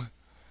to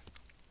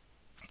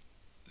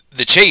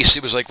the chase,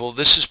 it was like, well,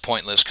 this is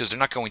pointless because they're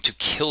not going to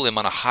kill him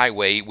on a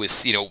highway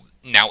with,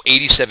 now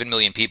 87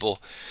 million people.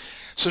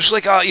 So she's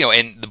like,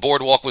 and the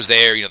boardwalk was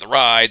there, the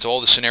rides, all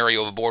the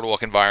scenario of a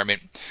boardwalk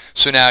environment.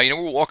 So now,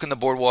 we're walking the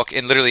boardwalk,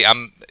 and literally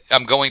I'm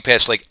going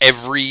past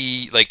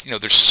every,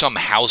 there's some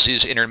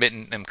houses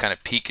intermittent. I'm kind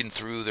of peeking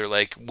through their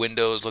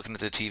windows, looking at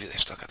the TV. They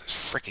still got this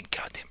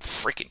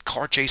freaking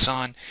car chase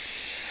on,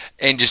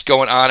 and just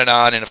going on.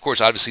 And of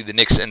course, obviously the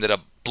Knicks ended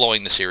up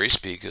blowing the series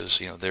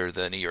because they're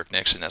the New York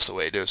Knicks, and that's the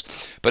way it is.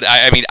 But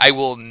I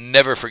will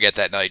never forget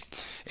that night.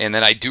 And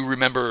then I do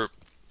remember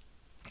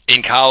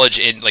in college,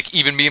 and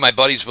even me and my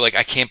buddies were like,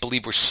 I can't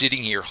believe we're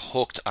sitting here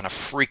hooked on a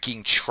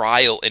freaking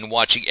trial and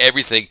watching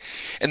everything,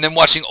 and then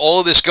watching all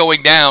of this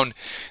going down,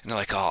 and they're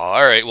like, oh,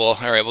 all right, well,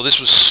 this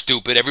was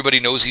stupid. Everybody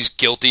knows he's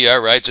guilty.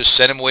 All right, just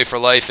send him away for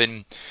life.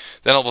 And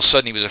then all of a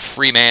sudden he was a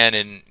free man,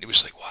 and it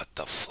was like, what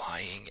the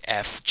flying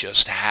F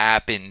just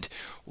happened?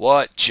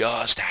 What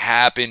just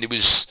happened? It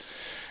was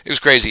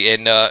crazy.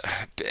 And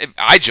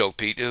I joke,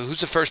 Pete,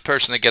 who's the first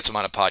person that gets him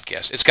on a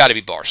podcast? It's got to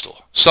be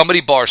Barstool.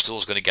 Somebody Barstool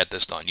is going to get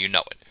this done. You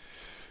know it.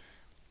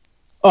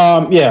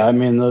 Yeah,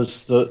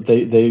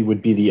 they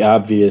would be the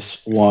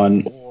obvious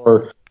one,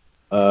 or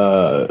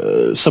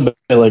somebody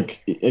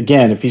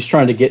again, if he's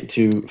trying to get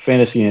to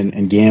fantasy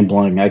and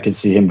gambling, I could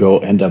see him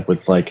end up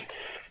with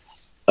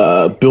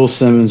Bill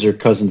Simmons or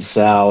Cousin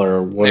Sal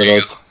or one of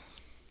those.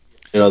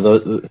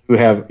 Who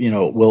have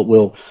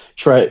will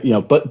try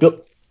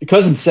but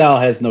Cousin Sal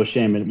has no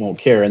shame and won't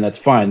care, and that's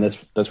fine.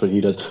 That's what he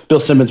does. Bill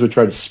Simmons would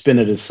try to spin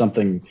it as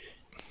something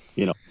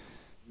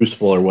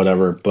useful or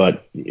whatever,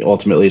 but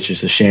ultimately it's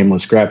just a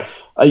shameless grab.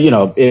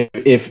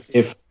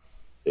 If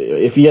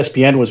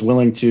ESPN was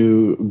willing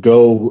to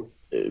go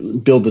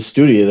build the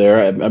studio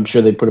there, I'm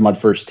sure they'd put him on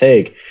First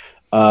Take.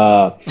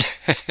 with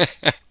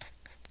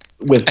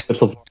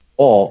the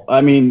ball.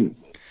 I mean,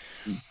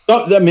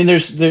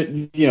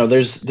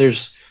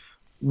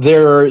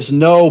 there's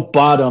no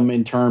bottom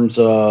in terms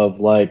of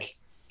like,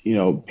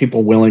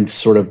 people willing to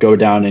sort of go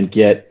down and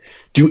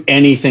do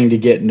anything to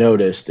get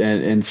noticed,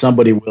 and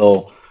somebody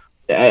will.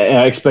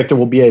 I expect there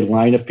will be a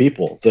line of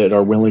people that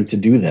are willing to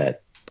do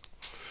that.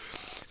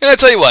 And I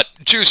tell you what,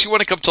 Juice, you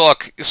want to come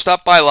talk?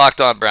 Stop by Locked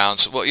On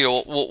Browns.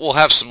 Well, we'll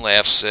have some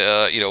laughs.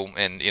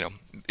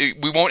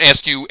 We won't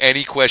ask you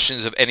any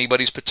questions of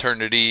anybody's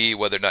paternity,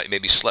 whether or not you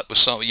maybe slept with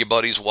some of your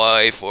buddy's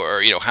wife,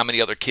 or how many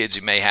other kids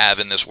you may have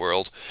in this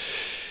world.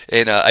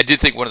 And I did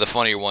think one of the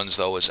funnier ones,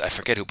 though, was, I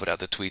forget who put out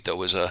the tweet, though,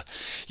 was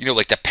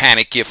like the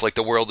panic gif, like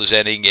the world is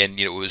ending, and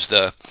it was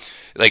the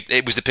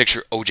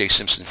picture O.J.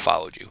 Simpson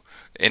followed you,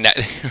 and that,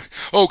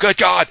 oh good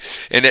God,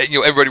 and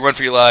everybody run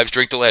for your lives,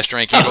 drink the last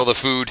drink, eat all the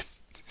food.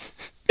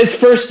 His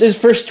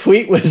first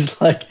tweet was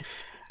like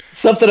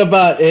something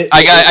about it.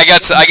 I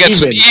got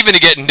some even to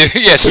get into.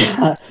 Yes,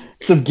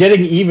 some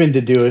getting even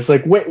to do. It's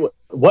like, wait,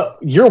 what?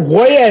 You're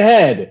way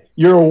ahead.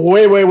 You're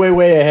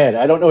way ahead.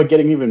 I don't know what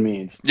getting even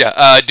means.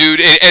 Yeah,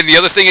 dude. And the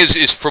other thing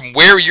is from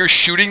where you're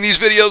shooting these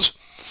videos,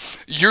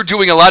 you're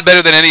doing a lot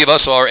better than any of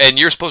us are, and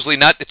you're supposedly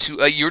not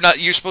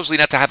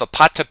to have a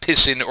pot to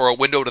piss in or a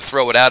window to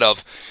throw it out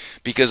of,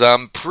 because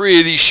I'm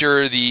pretty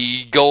sure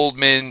the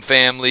Goldman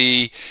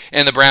family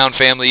and the Brown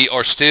family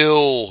are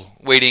still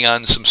waiting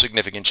on some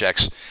significant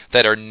checks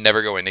that are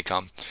never going to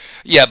come.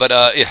 Yeah, but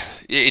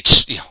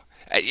it's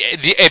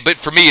but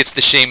for me it's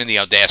the shame and the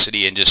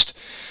audacity and just.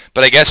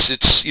 But I guess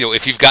it's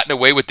if you've gotten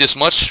away with this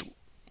much,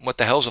 what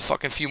the hell's a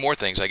fucking few more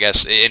things, I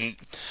guess, and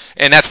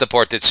that's the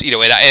part that's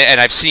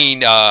and I've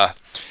seen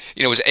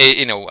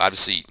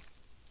obviously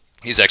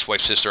his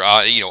ex-wife's sister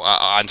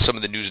on some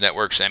of the news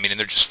networks. I mean, and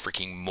they're just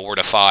freaking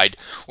mortified,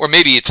 or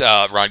maybe it's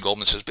Ron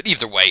Goldman says, but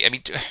either way, I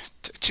mean,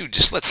 dude,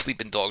 just let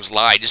sleeping dogs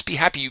lie. Just be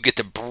happy you get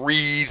to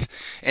breathe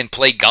and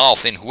play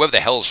golf, and whoever the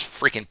hell's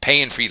freaking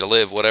paying for you to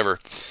live, whatever.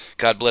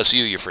 God bless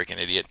you, you freaking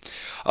idiot.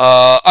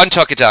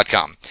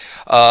 Untuckit.com.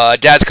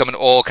 Dads come in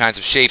all kinds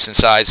of shapes and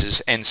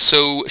sizes, and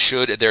so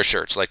should their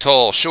shirts, like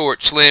tall,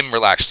 short, slim,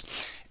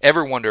 relaxed.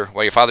 Ever wonder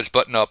why your father's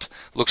button-up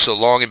looks so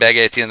long and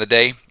baggy at the end of the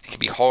day? It can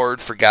be hard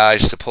for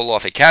guys to pull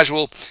off a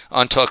casual,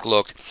 untucked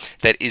look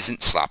that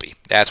isn't sloppy.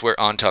 That's where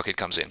Untuck It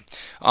comes in.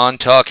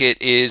 Untuck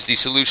It is the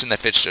solution that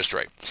fits just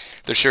right.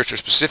 Their shirts are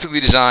specifically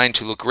designed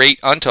to look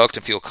great untucked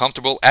and feel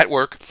comfortable at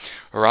work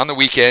or on the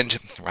weekend,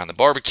 around the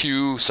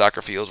barbecue,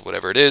 soccer fields,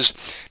 whatever it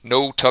is.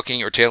 No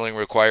tucking or tailoring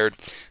required.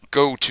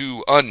 Go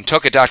to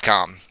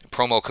untuckit.com,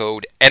 promo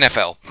code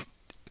NFL,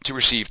 to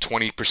receive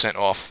 20%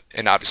 off,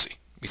 and obviously,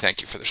 we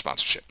thank you for their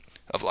sponsorship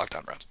of Locked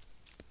On Browns.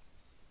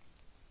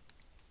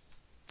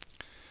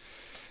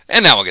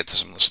 And now we'll get to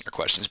some listener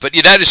questions. But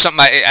yeah, that is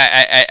something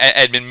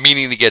I'd been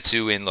meaning to get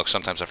to. And look,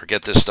 sometimes I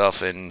forget this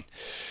stuff. And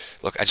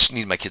look, I just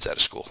need my kids out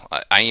of school.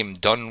 I am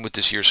done with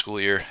this year's school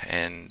year.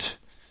 And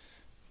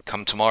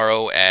come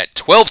tomorrow at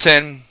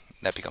 12:10,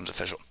 that becomes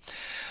official.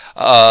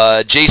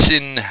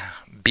 Jason,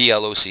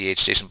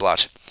 B-L-O-C-H, Jason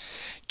Bloch.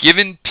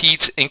 Given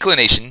Pete's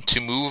inclination to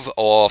move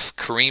off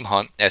Kareem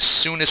Hunt as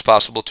soon as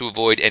possible to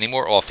avoid any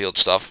more off-field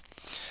stuff,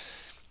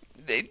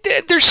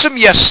 there's some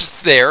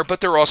yes there,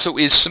 but there also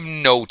is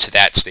some no to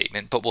that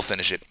statement, but we'll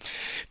finish it.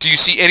 Do you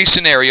see any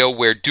scenario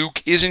where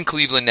Duke is in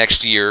Cleveland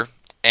next year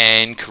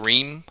and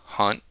Kareem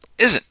Hunt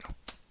isn't?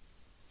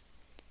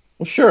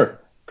 Well, sure.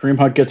 Kareem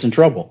Hunt gets in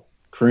trouble.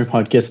 Kareem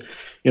Hunt gets,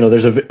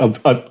 there's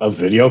a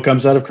video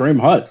comes out of Kareem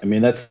Hunt. I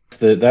mean, that's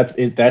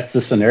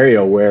the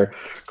scenario where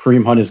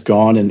Kareem Hunt is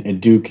gone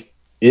and Duke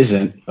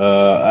isn't,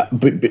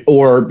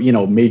 or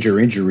major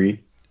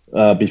injury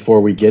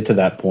before we get to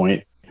that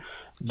point.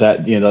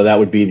 That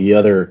would be the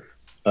other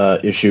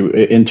issue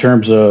in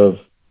terms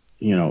of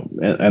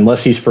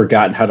unless he's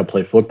forgotten how to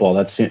play football.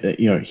 That's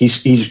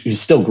he's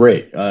still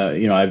great.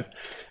 I've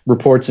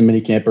reports in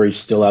minicamp where he's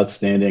still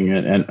outstanding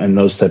and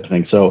those type of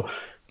things. So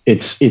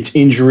it's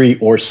injury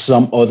or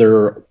some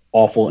other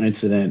awful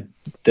incident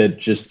that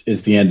just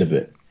is the end of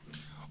it.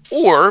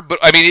 But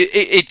I mean,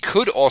 it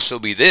could also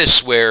be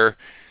this, where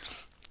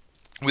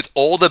with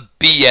all the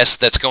BS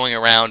that's going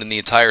around in the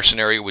entire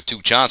scenario with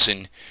Duke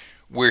Johnson,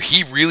 where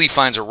he really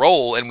finds a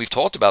role, and we've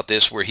talked about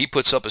this, where he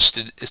puts up a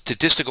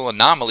statistical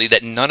anomaly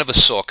that none of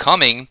us saw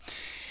coming,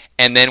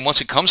 and then once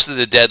it comes to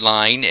the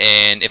deadline,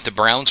 and if the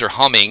Browns are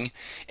humming,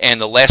 and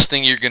the last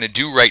thing you're going to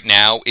do right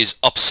now is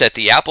upset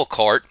the apple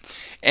cart,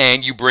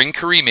 and you bring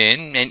Kareem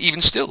in, and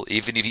even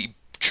if he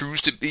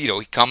chooses to,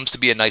 he comes to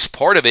be a nice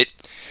part of it,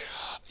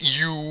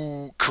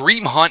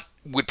 Kareem Hunt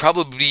would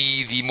probably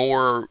be the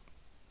more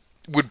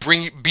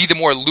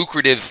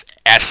lucrative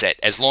asset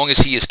as long as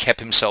he has kept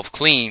himself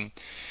clean,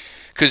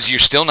 because you're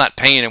still not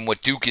paying him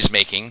what Duke is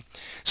making.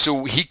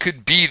 So he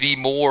could be the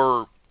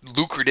more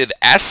lucrative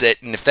asset,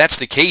 and if that's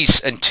the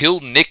case, until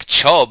Nick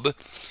Chubb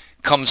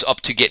comes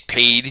up to get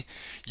paid,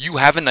 you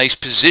have a nice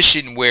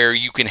position where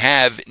you can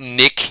have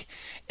Nick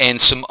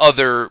and some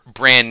other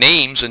brand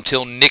names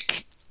until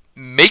Nick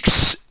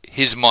makes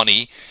his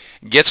money,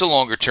 gets a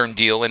longer term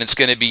deal, and it's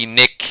going to be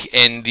Nick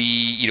and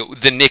the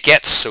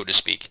Nickettes, so to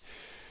speak.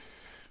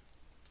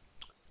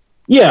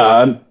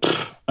 Yeah,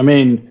 I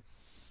mean,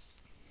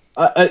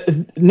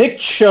 Nick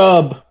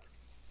Chubb.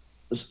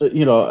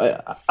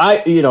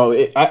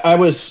 I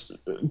was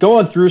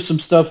going through some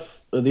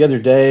stuff the other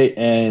day,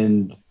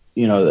 and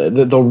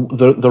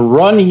the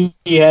run he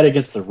had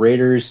against the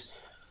Raiders,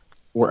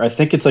 where I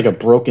think it's like a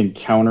broken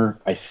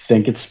counter. I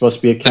think it's supposed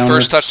to be a counter. The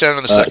first touchdown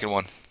or the second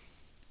one?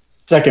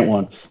 Second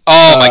one.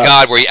 Oh my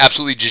God, where he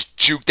absolutely just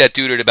juked that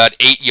dude at about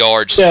 8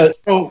 yards. Yeah.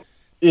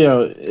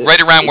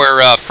 Right around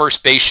where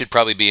first base should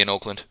probably be in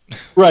Oakland.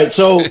 Right.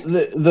 So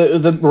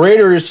the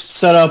Raiders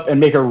set up and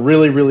make a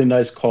really, really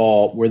nice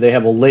call where they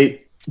have a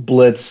late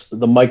blitz.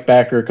 The Mike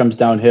backer comes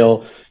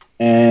downhill,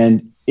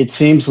 and it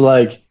seems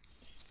like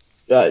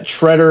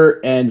Treader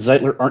and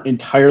Zeitler aren't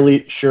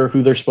entirely sure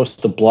who they're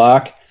supposed to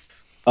block,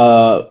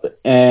 but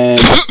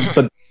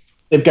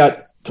they've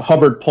got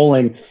Hubbard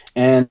pulling,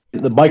 and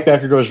the Mike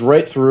backer goes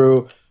right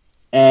through.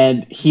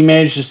 And he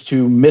manages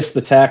to miss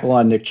the tackle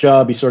on Nick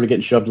Chubb. He's sort of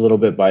getting shoved a little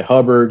bit by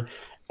Hubbard.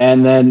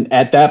 And then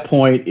at that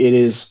point, it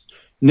is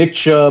Nick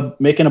Chubb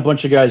making a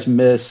bunch of guys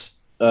miss,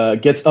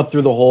 gets up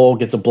through the hole,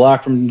 gets a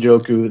block from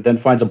Njoku, then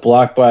finds a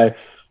block by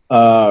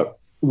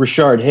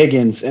Rashard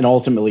Higgins, and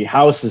ultimately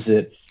houses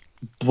it.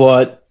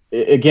 But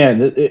again,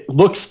 it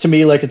looks to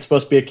me like it's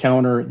supposed to be a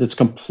counter that's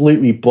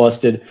completely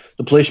busted.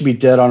 The play should be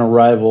dead on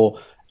arrival.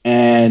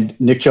 And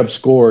Nick Chubb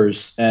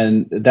scores,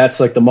 and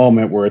that's like the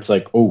moment where it's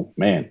like, oh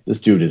man,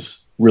 this dude is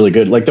really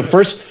good. Like the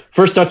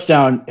first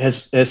touchdown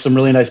has some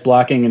really nice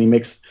blocking, and he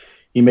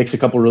makes a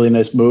couple really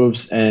nice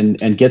moves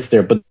and gets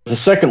there. But the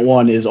second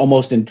one is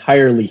almost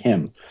entirely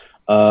him,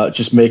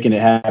 just making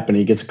it happen.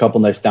 He gets a couple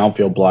nice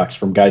downfield blocks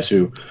from guys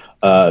who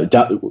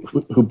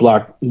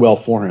block well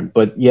for him.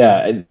 But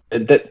yeah,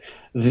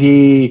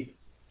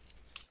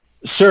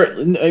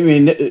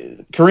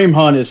 Kareem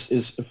Hunt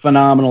is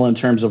phenomenal in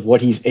terms of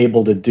what he's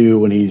able to do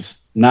when he's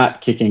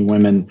not kicking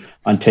women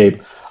on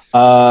tape.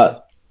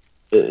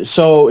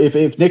 So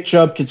if Nick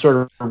Chubb can sort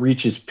of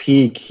reach his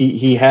peak,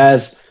 he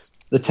has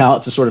the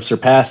talent to sort of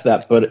surpass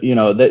that. But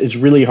that it's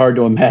really hard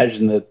to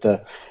imagine that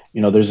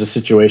there's a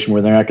situation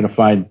where they're not going to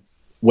find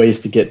ways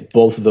to get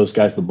both of those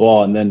guys the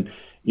ball, and then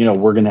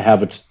we're going to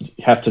have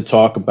to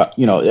talk about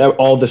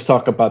all this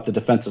talk about the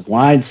defensive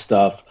line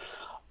stuff.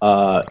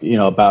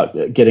 About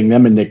getting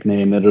them a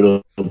nickname, that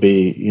it'll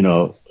be,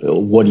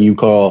 what do you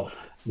call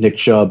Nick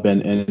Chubb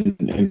and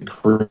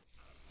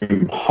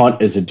Kareem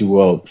Hunt as a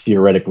duo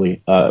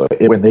theoretically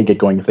when they get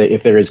going,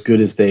 if they're as good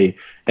as they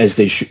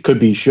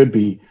should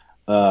be,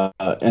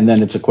 and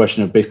then it's a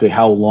question of basically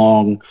how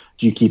long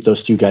do you keep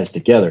those two guys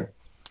together.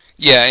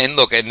 Yeah, and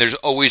look, and there's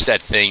always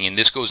that thing, and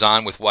this goes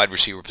on with wide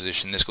receiver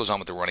position, this goes on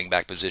with the running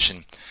back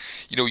position.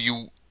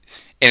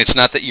 And it's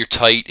not that you're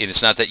tight, and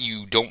it's not that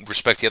you don't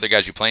respect the other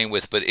guys you're playing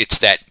with, but it's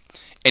that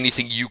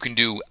anything you can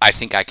do, I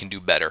think I can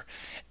do better.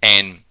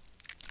 And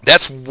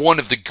that's one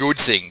of the good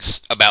things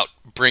about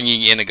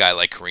bringing in a guy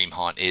like Kareem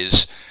Hunt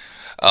is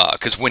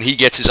because when he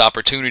gets his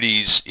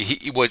opportunities,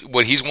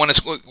 what he's going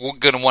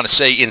to want to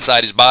say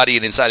inside his body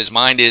and inside his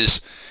mind is,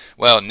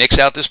 well, Nick's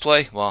out this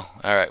play? Well,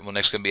 all right, well,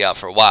 Nick's going to be out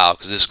for a while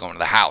because this is going to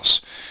the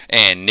house.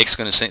 And Nick's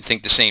going to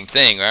think the same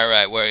thing. All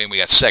right, we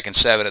got 2nd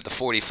 7 at the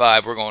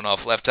 45. We're going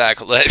off left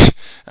tackle.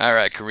 All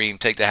right, Kareem,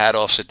 take the hat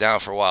off, sit down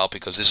for a while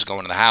because this is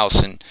going to the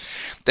house. And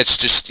that's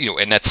just,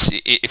 and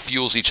it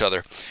fuels each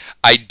other.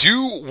 I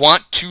do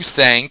want to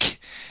thank,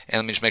 and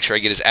let me just make sure I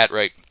get his @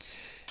 right,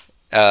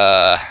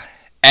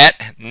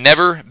 at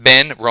Never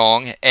Been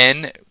Wrong,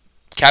 N,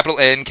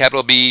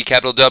 capital B,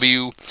 capital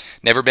W,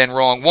 Never Been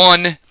Wrong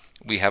 1.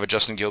 We have a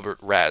Justin Gilbert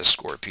RAS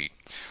score, Pete.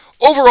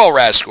 Overall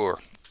RAS score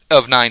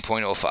of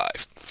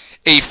 9.05.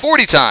 A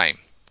 40 time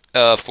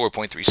of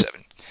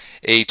 4.37.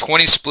 A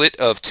 20 split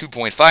of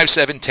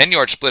 2.57.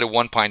 10-yard split of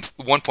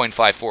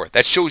 1.54.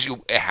 That shows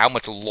you how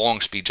much long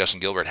speed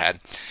Justin Gilbert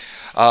had.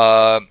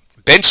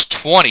 Bench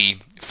 20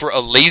 for a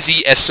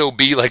lazy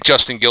SOB like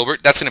Justin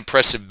Gilbert. That's an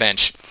impressive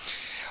bench.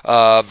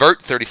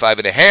 Vert,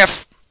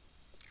 35.5.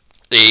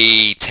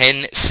 A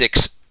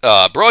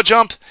 10.6 broad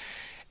jump.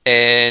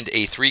 And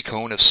a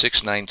 3-cone of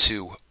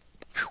 6.92.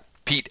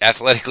 Pete,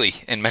 athletically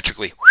and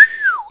metrically,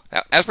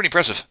 that's pretty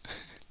impressive.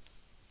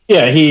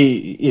 Yeah,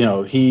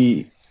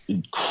 he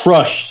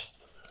crushed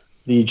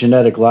the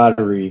genetic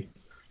lottery,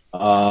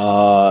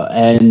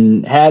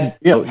 and had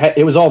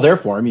it was all there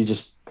for him. He's a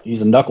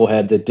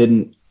knucklehead that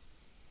didn't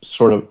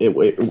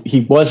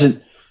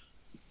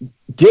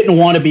didn't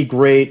want to be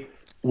great.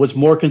 Was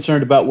more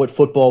concerned about what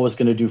football was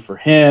going to do for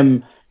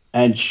him.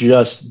 And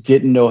just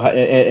didn't know how,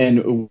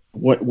 and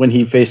when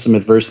he faced some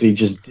adversity,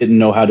 just didn't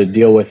know how to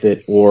deal with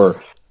it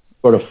or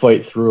sort of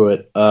fight through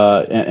it,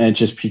 and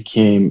just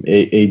became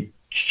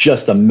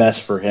just a mess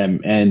for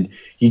him. And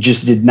he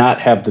just did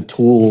not have the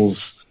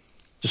tools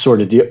to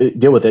sort of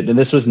deal with it. And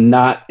this was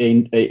not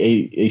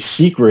a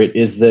secret,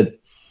 is that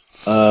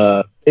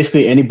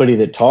basically anybody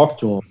that talked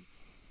to him,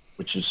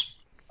 which is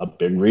a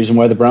big reason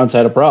why the Browns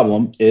had a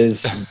problem,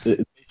 is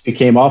basically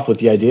came off with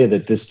the idea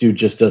that this dude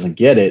just doesn't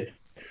get it.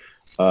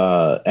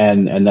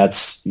 and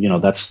that's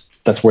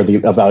where the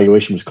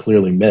evaluation was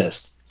clearly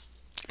missed.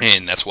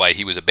 And that's why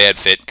he was a bad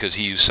fit, because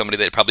he's somebody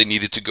that probably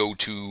needed to go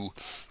to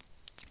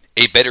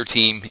a better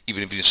team,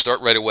 even if you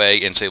start right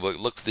away and say, well,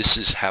 look, this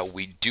is how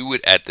we do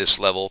it at this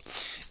level.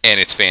 And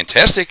it's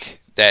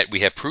fantastic that we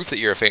have proof that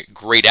you're a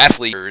great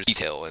athlete. There's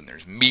detail, and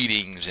there's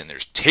meetings, and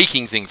there's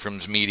taking things from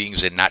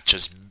meetings and not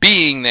just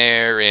being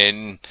there.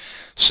 And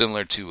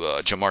similar to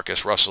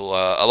Jamarcus Russell,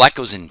 a lot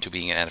goes into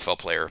being an NFL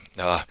player.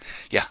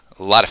 Yeah,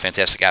 a lot of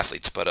fantastic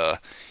athletes,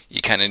 but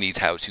you kind of need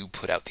how to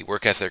put out the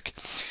work ethic,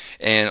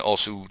 and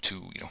also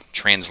to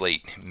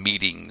translate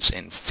meetings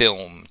and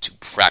film to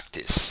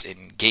practice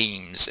and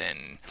games,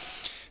 and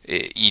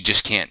you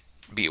just can't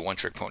be a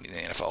one-trick pony in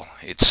the NFL.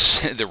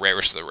 It's the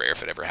rarest of the rare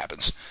if it ever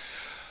happens.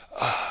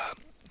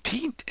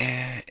 Pete,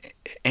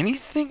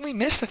 anything we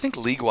missed? I think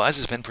league-wise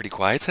has been pretty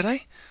quiet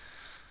today.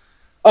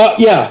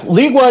 Yeah,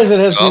 league-wise it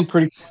has been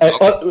pretty quiet.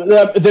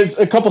 Okay. There's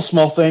a couple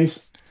small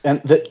things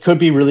and that could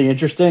be really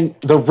interesting.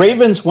 The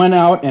Ravens went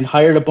out and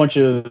hired a bunch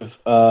of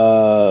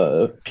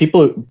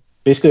people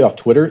basically off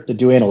Twitter that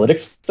do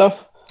analytics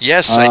stuff.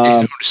 Yes, I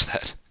did notice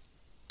that.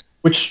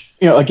 Which,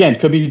 again,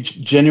 could be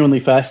genuinely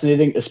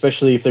fascinating,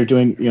 especially if they're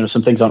doing,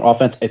 some things on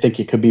offense. I think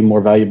it could be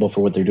more valuable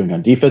for what they're doing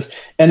on defense.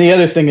 And the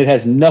other thing that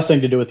has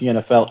nothing to do with the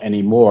NFL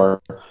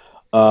anymore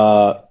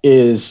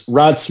is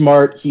Rod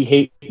Smart. He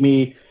hates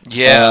me.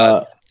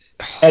 Yeah.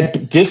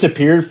 Had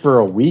disappeared for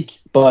a week,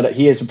 but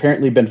he has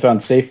apparently been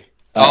found safe.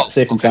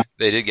 Safe and sound.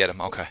 They did get him.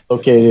 Okay.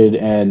 Located,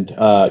 and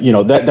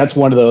that's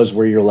one of those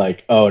where you're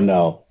like, oh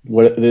no,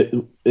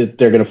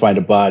 they're going to find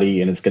a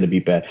body and it's going to be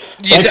bad.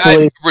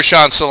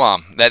 Rashaan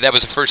Salam. That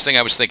was the first thing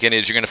I was thinking,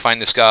 is you're going to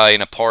find this guy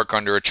in a park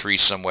under a tree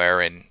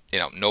somewhere, and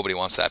nobody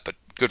wants that, but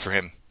good for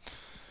him.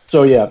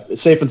 So yeah,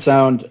 safe and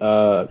sound.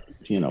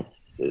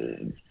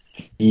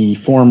 The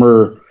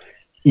former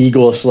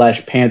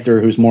Eagle/Panther,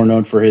 who's more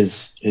known for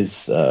his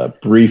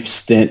brief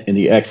stint in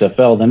the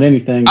XFL than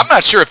anything. I'm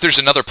not sure if there's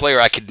another player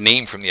I could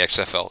name from the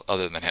XFL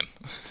other than him.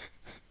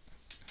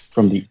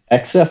 From the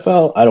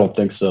XFL? I don't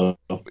think so.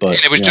 But,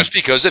 and it was just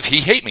because of he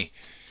hate me.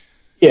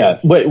 Yeah,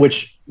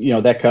 which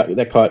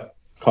that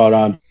caught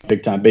on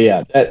big time. But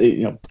yeah,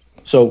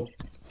 so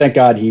thank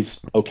God he's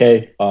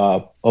okay.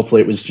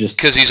 Hopefully it was just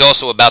because he's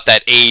also about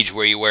that age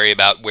where you worry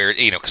about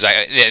because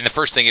and the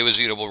first thing it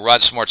was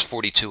Rod Smart's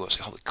 42. I was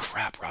like, holy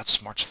crap, Rod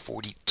Smart's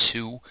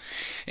 42,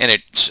 and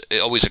it's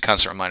always a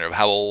constant reminder of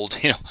how old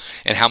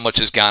and how much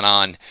has gone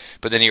on.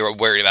 But then you're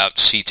worried about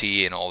CT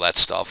and all that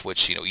stuff,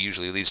 which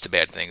usually leads to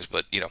bad things.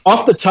 But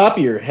off the top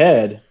of your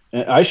head,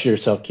 I sure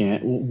as hell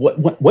can't.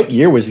 What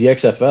year was the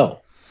XFL?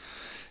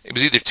 It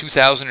was either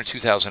 2000 or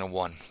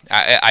 2001.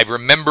 I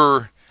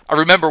remember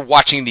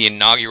watching the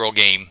inaugural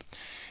game,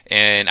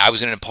 and I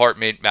was in an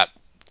apartment about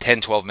 10,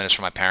 12 minutes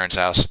from my parents'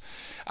 house.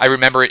 I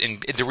remember it, and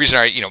the reason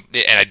and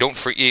I don't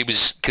forget, it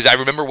was because I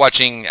remember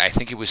watching, I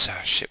think it was,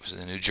 was it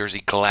the New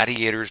Jersey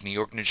Gladiators, New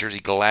York, New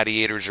Jersey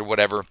Gladiators or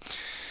whatever.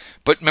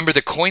 But remember,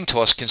 the coin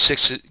toss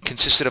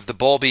consisted of the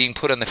ball being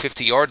put on the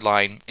 50-yard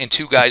line and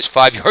two guys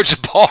 5 yards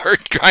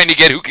apart trying to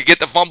get who could get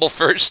the fumble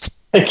first.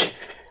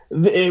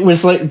 It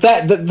was like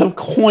that. The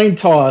coin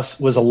toss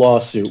was a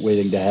lawsuit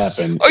waiting to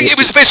happen. Oh, it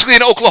was basically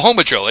an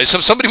Oklahoma drill.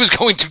 Somebody was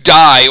going to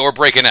die or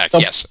break a neck.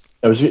 Yes.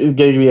 It was going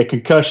to be a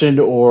concussion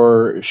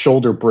or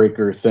shoulder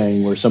breaker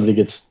thing where somebody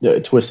gets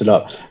twisted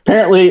up.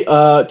 Apparently,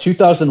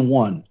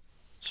 2001.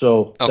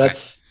 So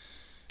that's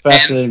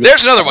fascinating. And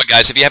there's another one,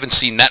 guys. If you haven't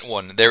seen that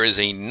one, there is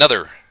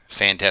another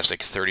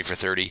fantastic 30 for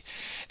 30.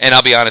 And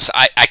I'll be honest,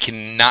 I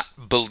cannot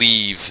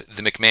believe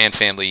the McMahon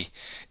family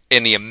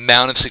and the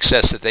amount of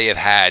success that they have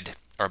had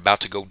are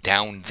about to go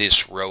down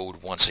this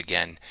road once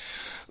again.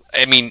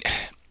 I mean,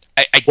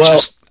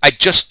 I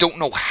just don't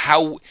know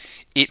how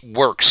it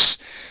works,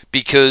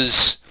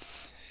 because,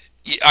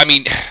 I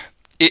mean,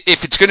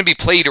 if it's going to be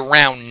played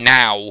around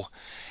now,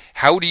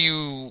 how do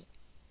you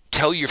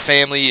tell your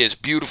family it's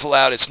beautiful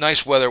out, it's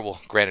nice weather? Well,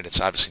 granted,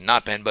 it's obviously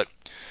not been, but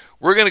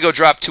we're going to go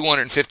drop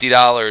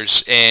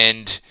 $250,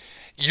 and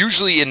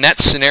usually in that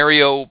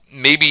scenario,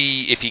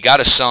 maybe if you got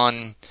a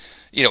son,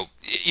 a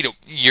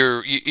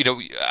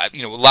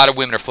lot of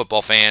women are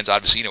football fans,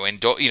 obviously,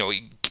 and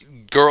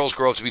girls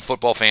grow up to be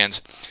football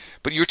fans,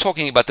 but you're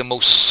talking about the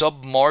most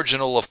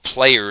submarginal of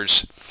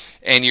players,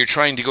 and you're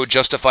trying to go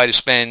justify to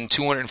spend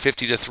 $250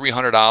 to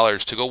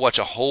 $300 to go watch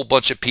a whole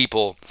bunch of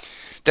people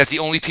that the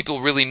only people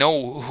really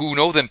who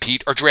know them,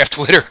 Pete, are Draft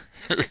Twitter.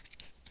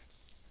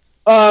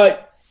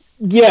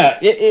 Yeah,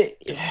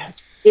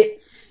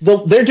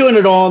 they're doing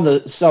it all in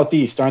the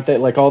Southeast, aren't they?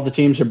 Like all the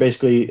teams are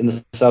basically in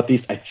the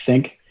Southeast, I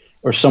think.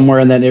 Or somewhere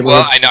in that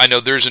neighborhood. Well, I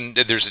know there's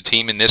a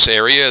team in this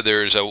area.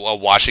 There's a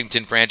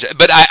Washington franchise,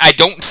 but I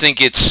don't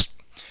think it's.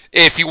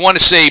 If you want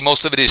to say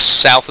most of it is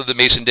south of the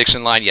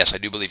Mason-Dixon line, yes, I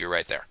do believe you're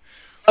right there.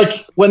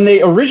 Like when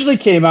they originally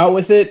came out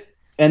with it,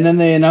 and then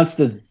they announced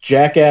the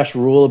jackass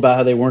rule about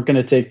how they weren't going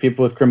to take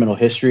people with criminal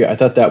history, I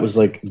thought that was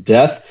like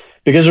death.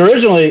 Because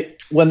originally,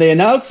 when they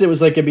announced it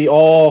was like it'd be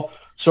all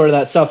sort of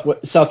that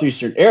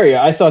southeastern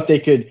area, I thought they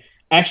could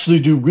actually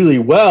do really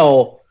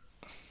well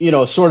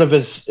sort of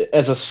as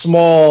a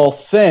small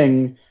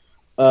thing,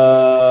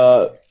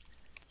 that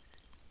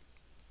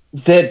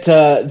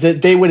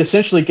they would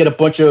essentially get a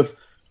bunch of,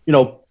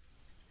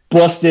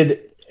 busted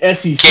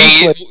SEC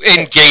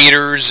and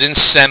Gators and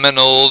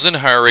Seminoles and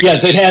Hurricanes. Yeah,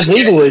 they had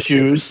legal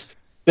issues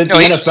that the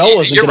NFL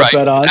wasn't going to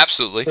bet on.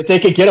 Absolutely. That they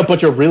could get a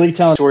bunch of really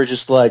talented who are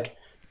just like,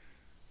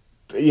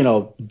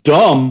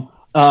 dumb,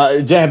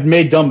 have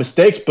made dumb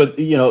mistakes, but,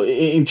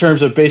 in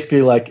terms of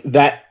basically like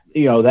that,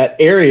 that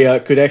area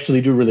could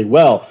actually do really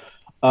well.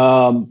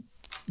 But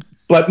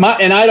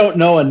I don't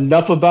know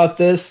enough about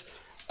this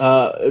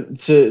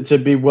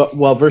to be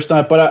well versed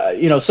on it,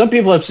 but some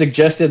people have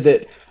suggested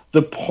that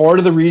the part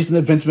of the reason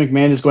that Vince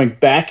McMahon is going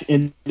back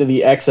into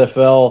the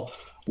XFL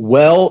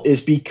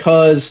is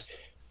because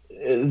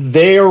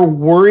they are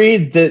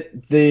worried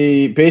that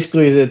the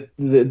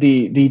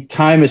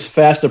time is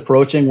fast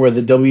approaching where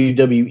the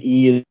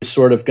WWE is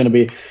sort of going to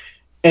be,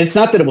 and it's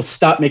not that it will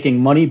stop making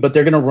money, but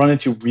they're going to run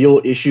into real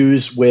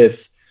issues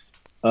with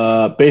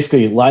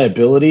basically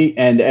liability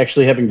and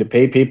actually having to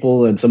pay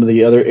people and some of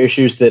the other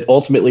issues that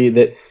ultimately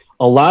that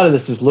a lot of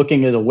this is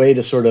looking as a way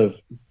to sort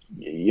of,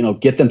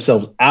 get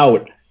themselves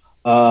out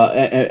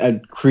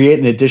and create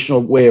an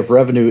additional way of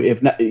revenue.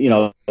 If not,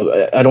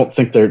 I don't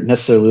think they're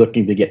necessarily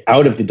looking to get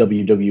out of the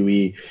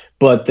WWE,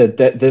 but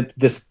that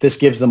this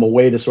gives them a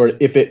way to sort of,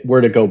 if it were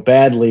to go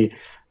badly,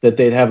 that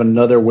they'd have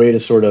another way to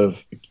sort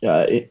of,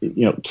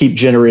 keep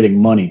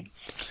generating money.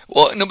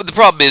 Well, no, but the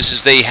problem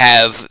is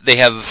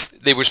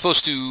they were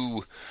supposed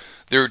to,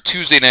 their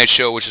Tuesday night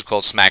show, which is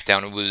called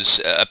SmackDown. It was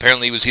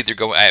apparently it was either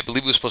going, I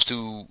believe it was supposed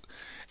to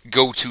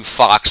go to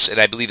Fox, and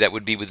I believe that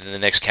would be within the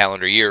next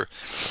calendar year.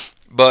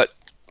 But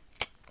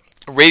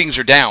ratings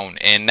are down,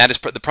 and that is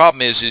the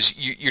problem. Is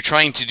you're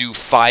trying to do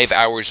 5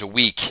 hours a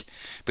week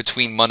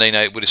between Monday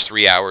night, which is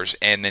 3 hours,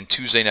 and then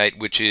Tuesday night,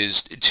 which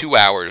is 2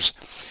 hours,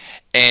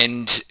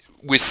 and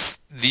with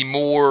the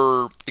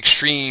more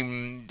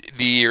extreme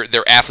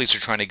their athletes are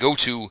trying to go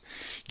to,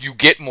 you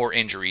get more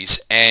injuries,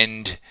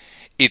 and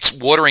it's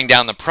watering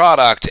down the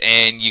product,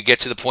 and you get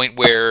to the point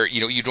where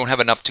you don't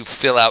have enough to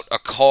fill out a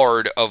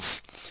card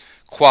of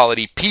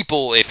quality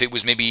people if it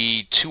was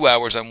maybe 2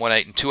 hours on one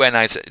night and 2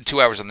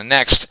 hours on the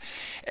next.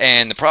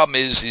 And the problem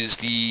is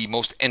the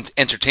most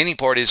entertaining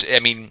part is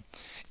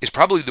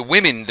probably the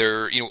women.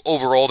 They're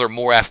overall they're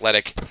more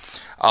athletic.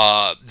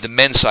 The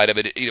men's side of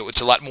it,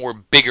 it's a lot more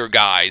bigger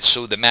guys,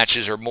 so the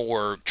matches are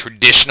more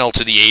traditional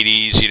to the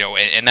 80s,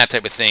 and that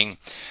type of thing.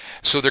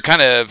 So they're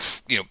kind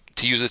of,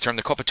 to use the term,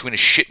 they're caught between a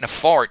shit and a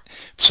fart.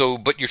 So,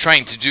 but you're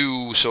trying to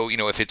do,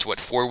 if it's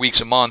 4 weeks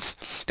a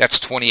month,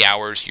 that's 20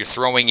 hours. You're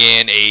throwing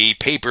in a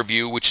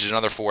pay-per-view, which is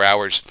another 4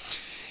 hours.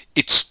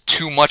 It's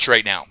too much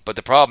right now. But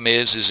the problem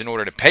is in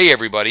order to pay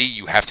everybody,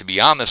 you have to be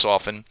on this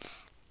often.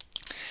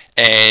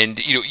 And,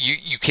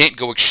 you can't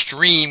go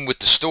extreme with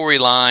the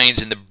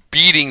storylines and the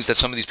beatings that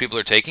some of these people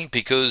are taking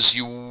because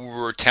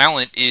your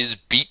talent is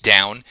beat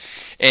down.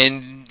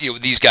 And,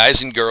 these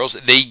guys and girls,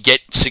 they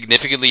get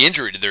significantly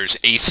injured. There's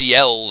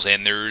ACLs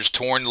and there's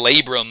torn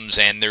labrums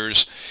and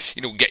there's,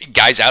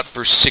 guys out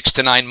for 6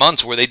 to 9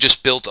 months where they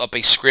just built up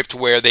a script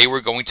where they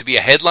were going to be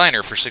a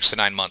headliner for 6 to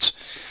 9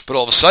 months. But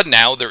all of a sudden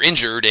now they're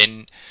injured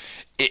and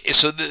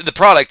so the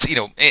product,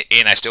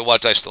 and I still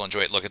watch, I still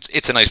enjoy it. Look,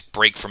 it's a nice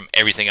break from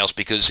everything else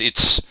because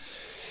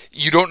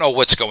you don't know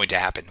what's going to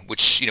happen,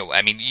 which, you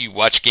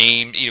watch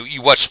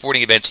you watch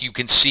sporting events, you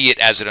can see it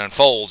as it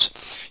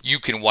unfolds. You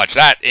can watch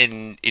that,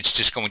 and it's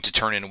just going to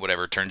turn into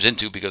whatever it turns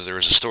into because there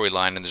is a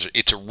storyline and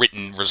it's a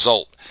written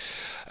result.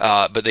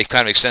 But they've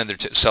kind of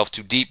extended themselves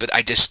too deep, but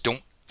I just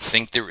don't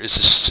think there is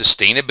a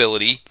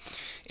sustainability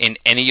in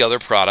any other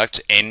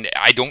product, and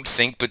I don't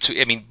think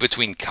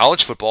between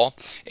college football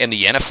and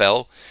the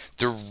NFL,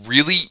 there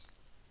really,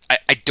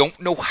 I don't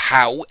know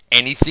how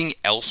anything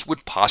else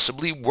would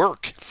possibly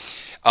work.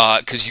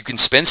 Because you can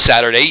spend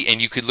Saturday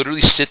and you could literally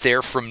sit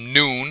there from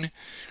noon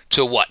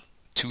to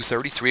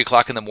 2:30, 3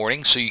 o'clock in the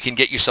morning. So you can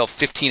get yourself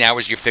 15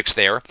 hours, you're fixed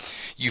there.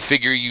 You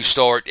figure you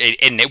start,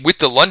 and with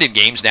the London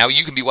games now,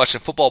 you can be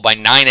watching football by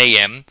 9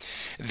 a.m.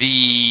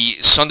 The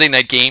Sunday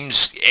night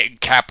games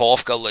cap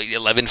off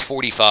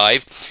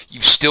 11:45.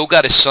 You've still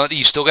got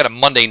a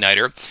Monday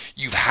nighter.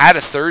 You've had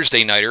a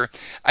Thursday nighter.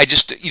 I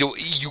just,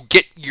 you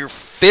get your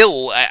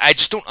fill. I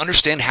just don't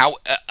understand how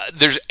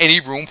there's any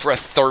room for a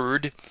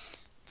third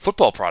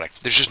football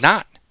product. There's just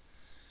not.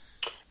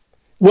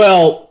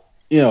 Well,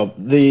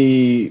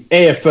 the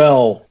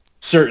AFL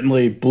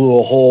certainly blew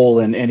a hole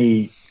in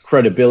any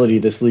credibility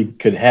this league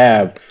could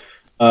have.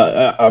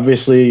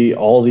 Obviously,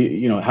 all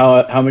the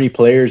how many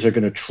players are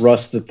going to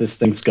trust that this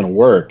thing's going to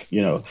work?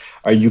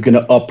 Are you going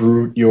to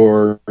uproot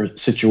your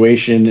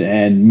situation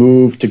and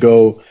move to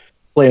go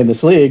play in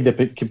this league that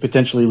could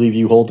potentially leave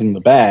you holding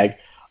the bag,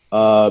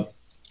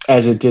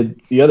 as it did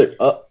the other,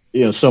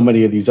 so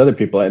many of these other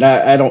people? And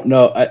I don't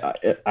know.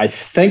 I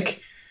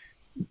think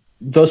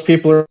those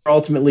people are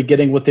ultimately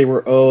getting what they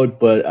were owed,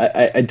 but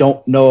I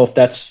don't know if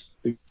that's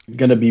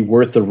going to be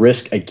worth the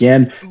risk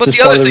again. But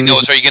the other thing, though,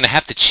 is are you going to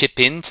have to chip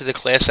into the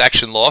class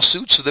action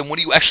lawsuit? So then what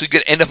are you actually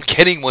going to end up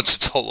getting once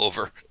it's all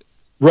over?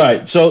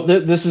 Right. So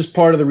this is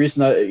part of the reason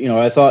that,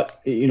 I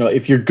thought,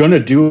 if you're going to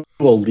do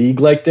a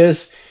league like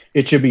this,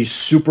 it should be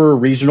super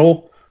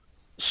regional.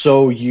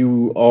 So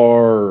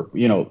so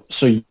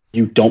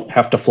you don't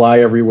have to fly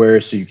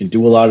everywhere. So you can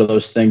do a lot of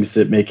those things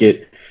that make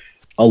it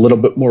a little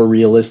bit more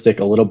realistic,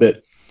 a little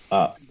bit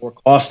more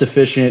cost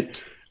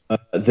efficient.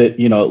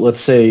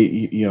 Let's say,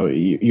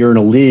 you're in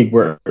a league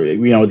where, the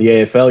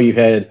AFL, you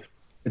had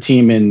a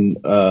team in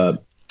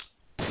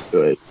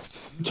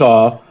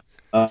Utah,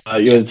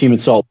 you had a team in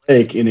Salt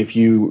Lake, and if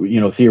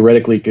you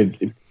theoretically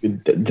could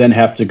then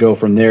have to go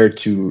from there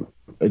to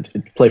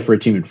play for a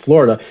team in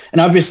Florida,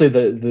 and obviously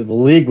the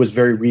league was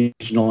very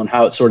regional in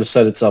how it sort of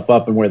set itself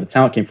up and where the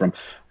talent came from.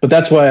 But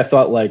that's why I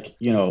thought,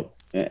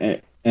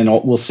 and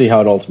we'll see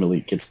how it ultimately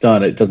gets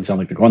done. It doesn't sound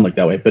like they're going like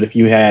that way, but if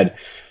you had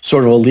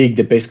sort of a league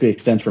that basically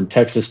extends from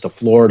Texas to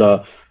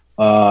Florida,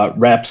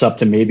 wraps up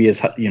to maybe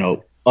as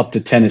up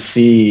to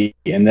Tennessee,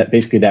 and that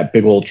basically that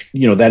big old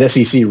that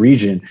SEC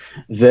region,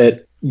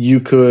 that you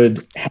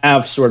could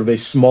have sort of a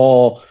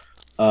small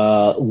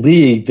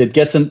league that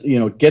gets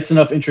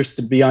enough interest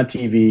to be on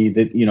TV,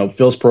 that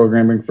fills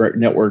programming for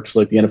networks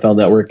like the NFL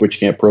Network, which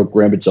can't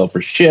program itself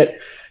for shit,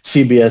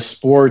 CBS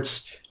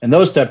Sports, and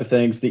those type of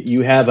things, that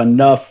you have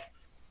enough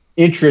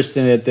interest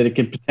in it that it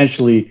can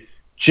potentially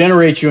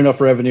generate you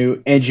enough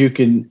revenue, and you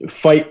can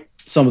fight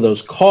some of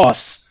those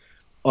costs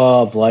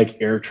of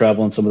like air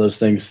travel and some of those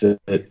things that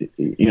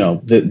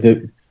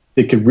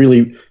could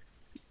really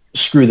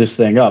screw this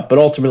thing up. But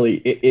ultimately,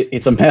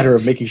 it's a matter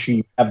of making sure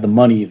you have the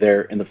money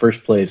there in the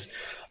first place,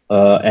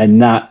 and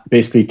not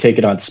basically take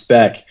it on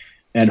spec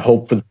and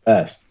hope for the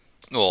best.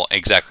 Well,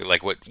 exactly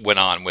like what went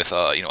on with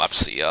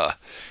obviously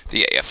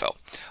the AFL.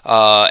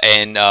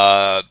 And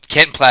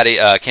Kent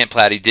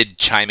Platty did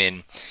chime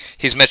in.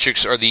 His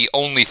metrics are the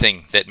only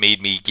thing that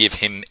made me give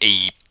him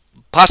a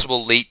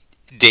possible late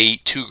day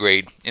 2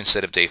 grade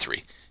instead of day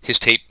 3. His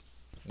tape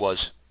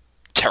was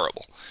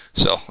terrible.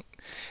 So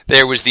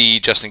there was the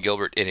Justin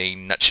Gilbert in a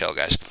nutshell,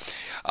 guys.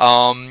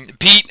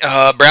 Pete,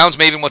 Browns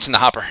Maven, what's in the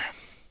hopper?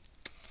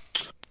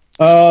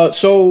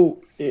 So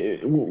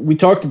we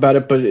talked about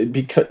it, but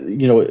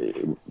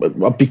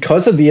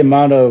because of the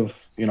amount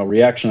of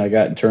reaction I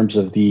got in terms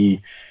of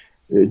the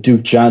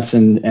Duke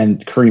Johnson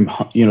and Kareem,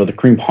 the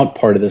Kareem Hunt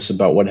part of this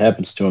about what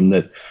happens to him,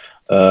 that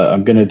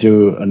I'm going to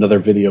do another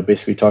video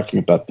basically talking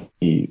about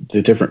the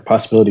different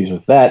possibilities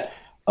with that,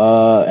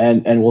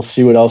 and we'll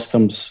see what else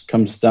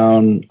comes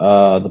down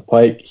the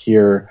pike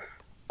here.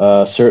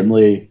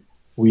 Certainly,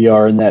 we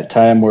are in that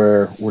time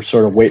where we're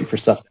sort of waiting for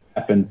stuff to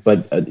happen,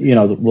 but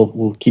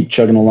we'll keep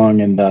chugging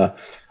along, and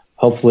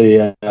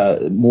hopefully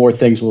more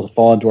things will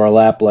fall into our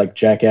lap, like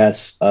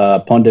jackass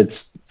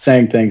pundits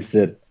saying things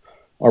that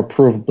are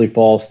provably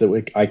false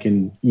that I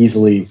can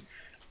easily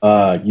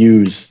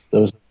use.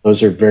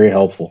 Those are very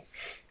helpful.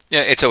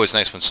 Yeah, it's always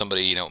nice when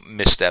somebody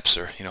missteps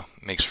or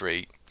makes for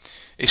a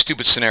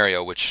stupid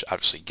scenario, which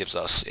obviously gives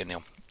us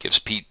gives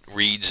Pete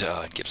reads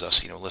and gives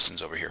us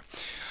listens over here.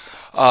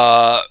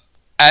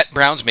 At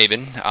Browns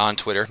Maven on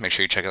Twitter, make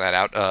sure you check that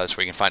out. That's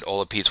where you can find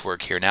all of Pete's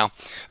work here now.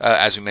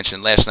 As we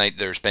mentioned last night,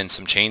 there's been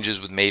some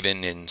changes with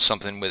Maven and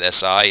something with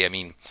SI. I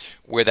mean,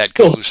 where that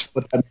goes.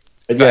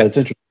 Yeah, it's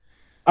interesting.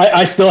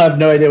 I still have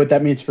no idea what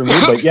that means for me,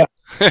 but yeah,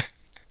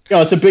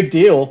 it's a big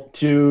deal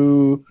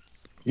to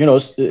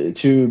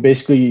to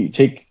basically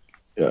take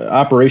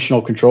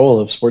operational control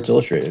of Sports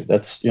Illustrated.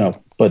 That's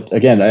but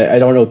again, I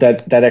don't know what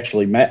that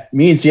actually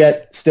means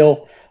yet.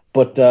 Still,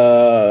 but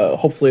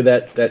hopefully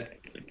that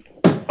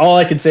all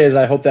I can say is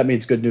I hope that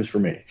means good news for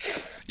me.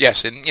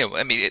 Yes, and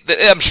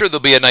I'm sure there'll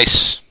be a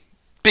nice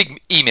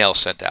big email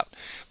sent out.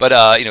 But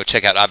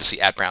check out obviously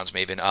at Browns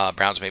Maven,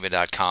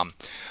 brownsmaven.com.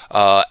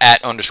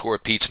 At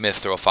 _ Pete Smith,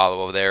 throw a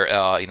follow over there.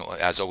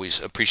 As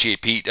always,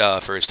 appreciate Pete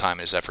for his time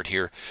and his effort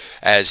here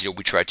as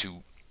we try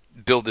to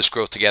build this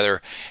growth together.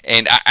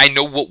 And I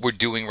know what we're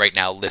doing right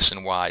now,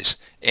 listen-wise,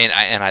 and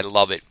I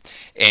love it.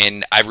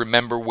 And I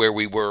remember where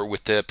we were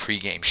with the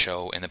pregame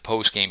show and the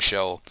postgame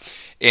show,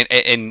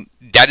 and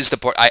that is the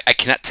part I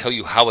cannot tell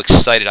you how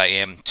excited I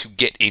am to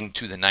get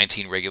into the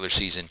 19 regular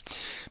season,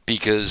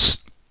 because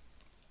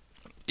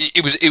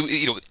it was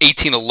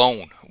 18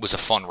 alone was a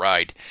fun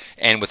ride,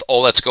 and with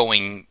all that's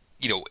going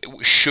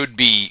should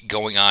be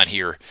going on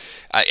here,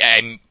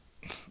 I'm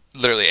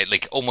literally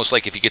almost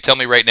like if you could tell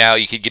me right now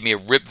you could give me a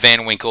Rip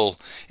Van Winkle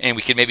and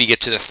we could maybe get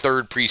to the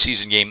 3rd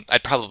preseason game,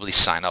 I'd probably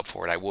sign up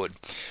for it. I would.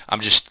 I'm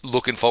just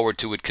looking forward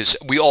to it because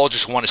we all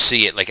just want to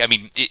see it.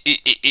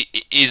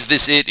 Is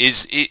this it?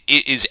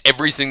 Is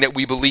everything that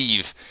we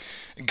believe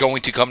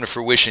going to come to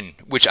fruition,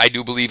 which I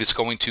do believe it's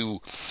going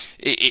to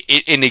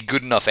in a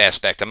good enough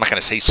aspect. I'm not going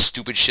to say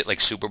stupid shit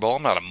like Super Bowl.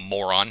 I'm not a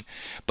moron.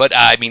 But,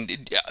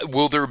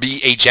 will there be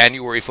a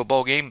January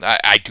football game?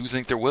 I do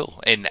think there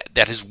will, and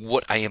that is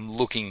what I am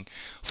looking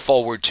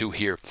forward to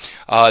here.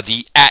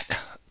 The at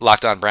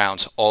Locked On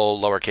Browns,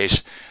 all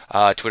lowercase,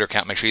 Twitter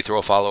account. Make sure you throw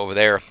a follow over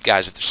there.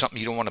 Guys, if there's something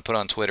you don't want to put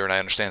on Twitter, and I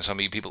understand some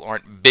of you people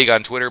aren't big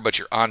on Twitter, but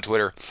you're on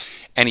Twitter,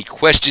 any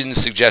questions,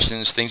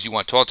 suggestions, things you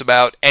want talked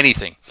about,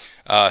 anything,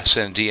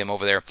 send a DM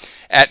over there.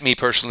 At me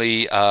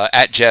personally,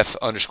 at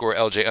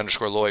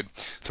Jeff_LJ_Lloyd.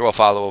 Throw a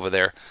follow over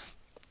there.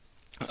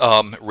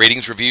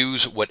 Ratings,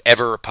 reviews,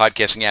 whatever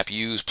podcasting app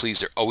you use, please,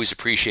 they're always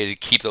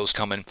appreciated. Keep those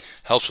coming.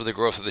 Helps with the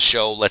growth of the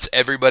show. Lets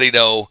everybody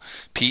know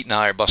Pete and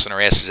I are busting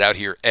our asses out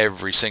here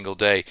every single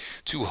day.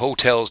 To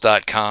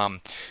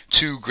Hotels.com,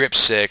 to Grip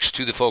 6,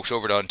 to the folks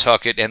over at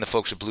Untuckit and the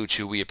folks at Blue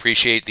Chew. We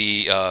appreciate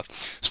the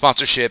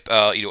sponsorship.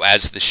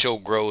 As the show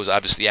grows,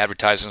 obviously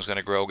advertising is going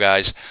to grow,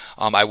 guys.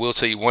 I will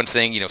tell you one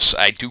thing.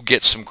 I do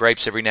get some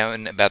gripes every now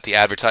and then about the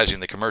advertising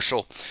and the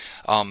commercial.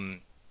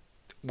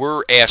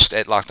 We're asked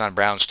at Locked On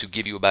Browns to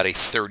give you about a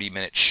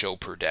 30-minute show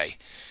per day.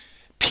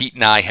 Pete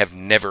and I have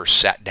never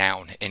sat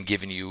down and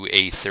given you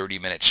a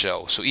 30-minute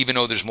show. So even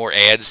though there's more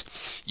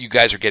ads, you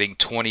guys are getting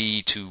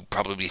 20 to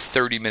probably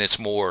 30 minutes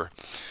more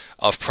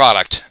of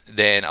product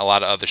than a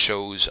lot of other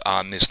shows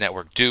on this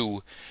network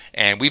do.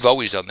 And we've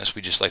always done this.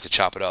 We just like to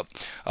chop it up.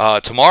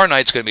 Tomorrow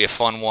night's going to be a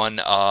fun one.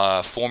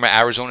 Former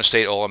Arizona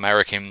State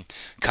All-American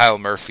Kyle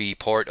Murphy,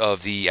 part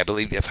of the, I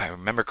believe, if I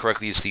remember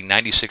correctly, it's the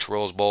 96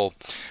 Rose Bowl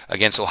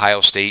against Ohio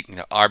State.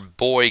 Our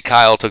boy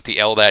Kyle took the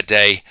L that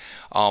day,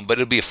 but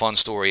it'll be a fun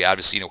story.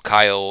 Obviously,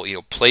 Kyle,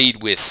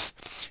 played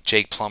with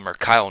Jake Plummer.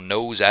 Kyle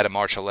knows Adam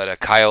Archuleta.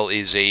 Kyle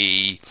is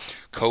a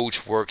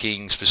coach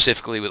working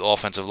specifically with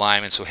offensive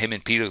linemen, so him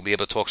and Peter will be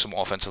able to talk some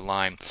offensive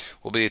line.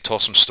 We'll be able to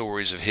talk some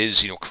stories of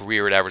his,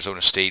 career at Arizona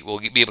State. We'll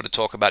be able to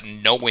talk about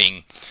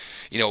knowing,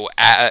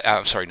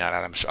 I'm sorry, not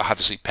Adam,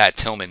 obviously Pat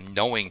Tillman,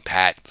 knowing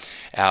Pat,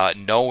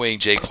 knowing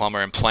Jake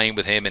Plummer and playing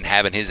with him and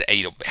having his,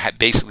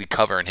 basically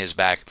covering his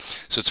back.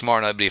 So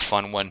tomorrow night will be a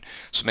fun one,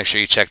 so make sure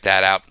you check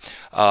that out.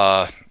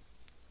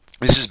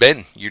 This has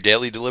been your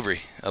daily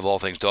delivery of all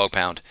things Dog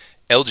Pound,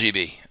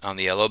 LGB on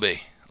the LOB.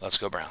 Let's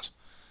go Browns.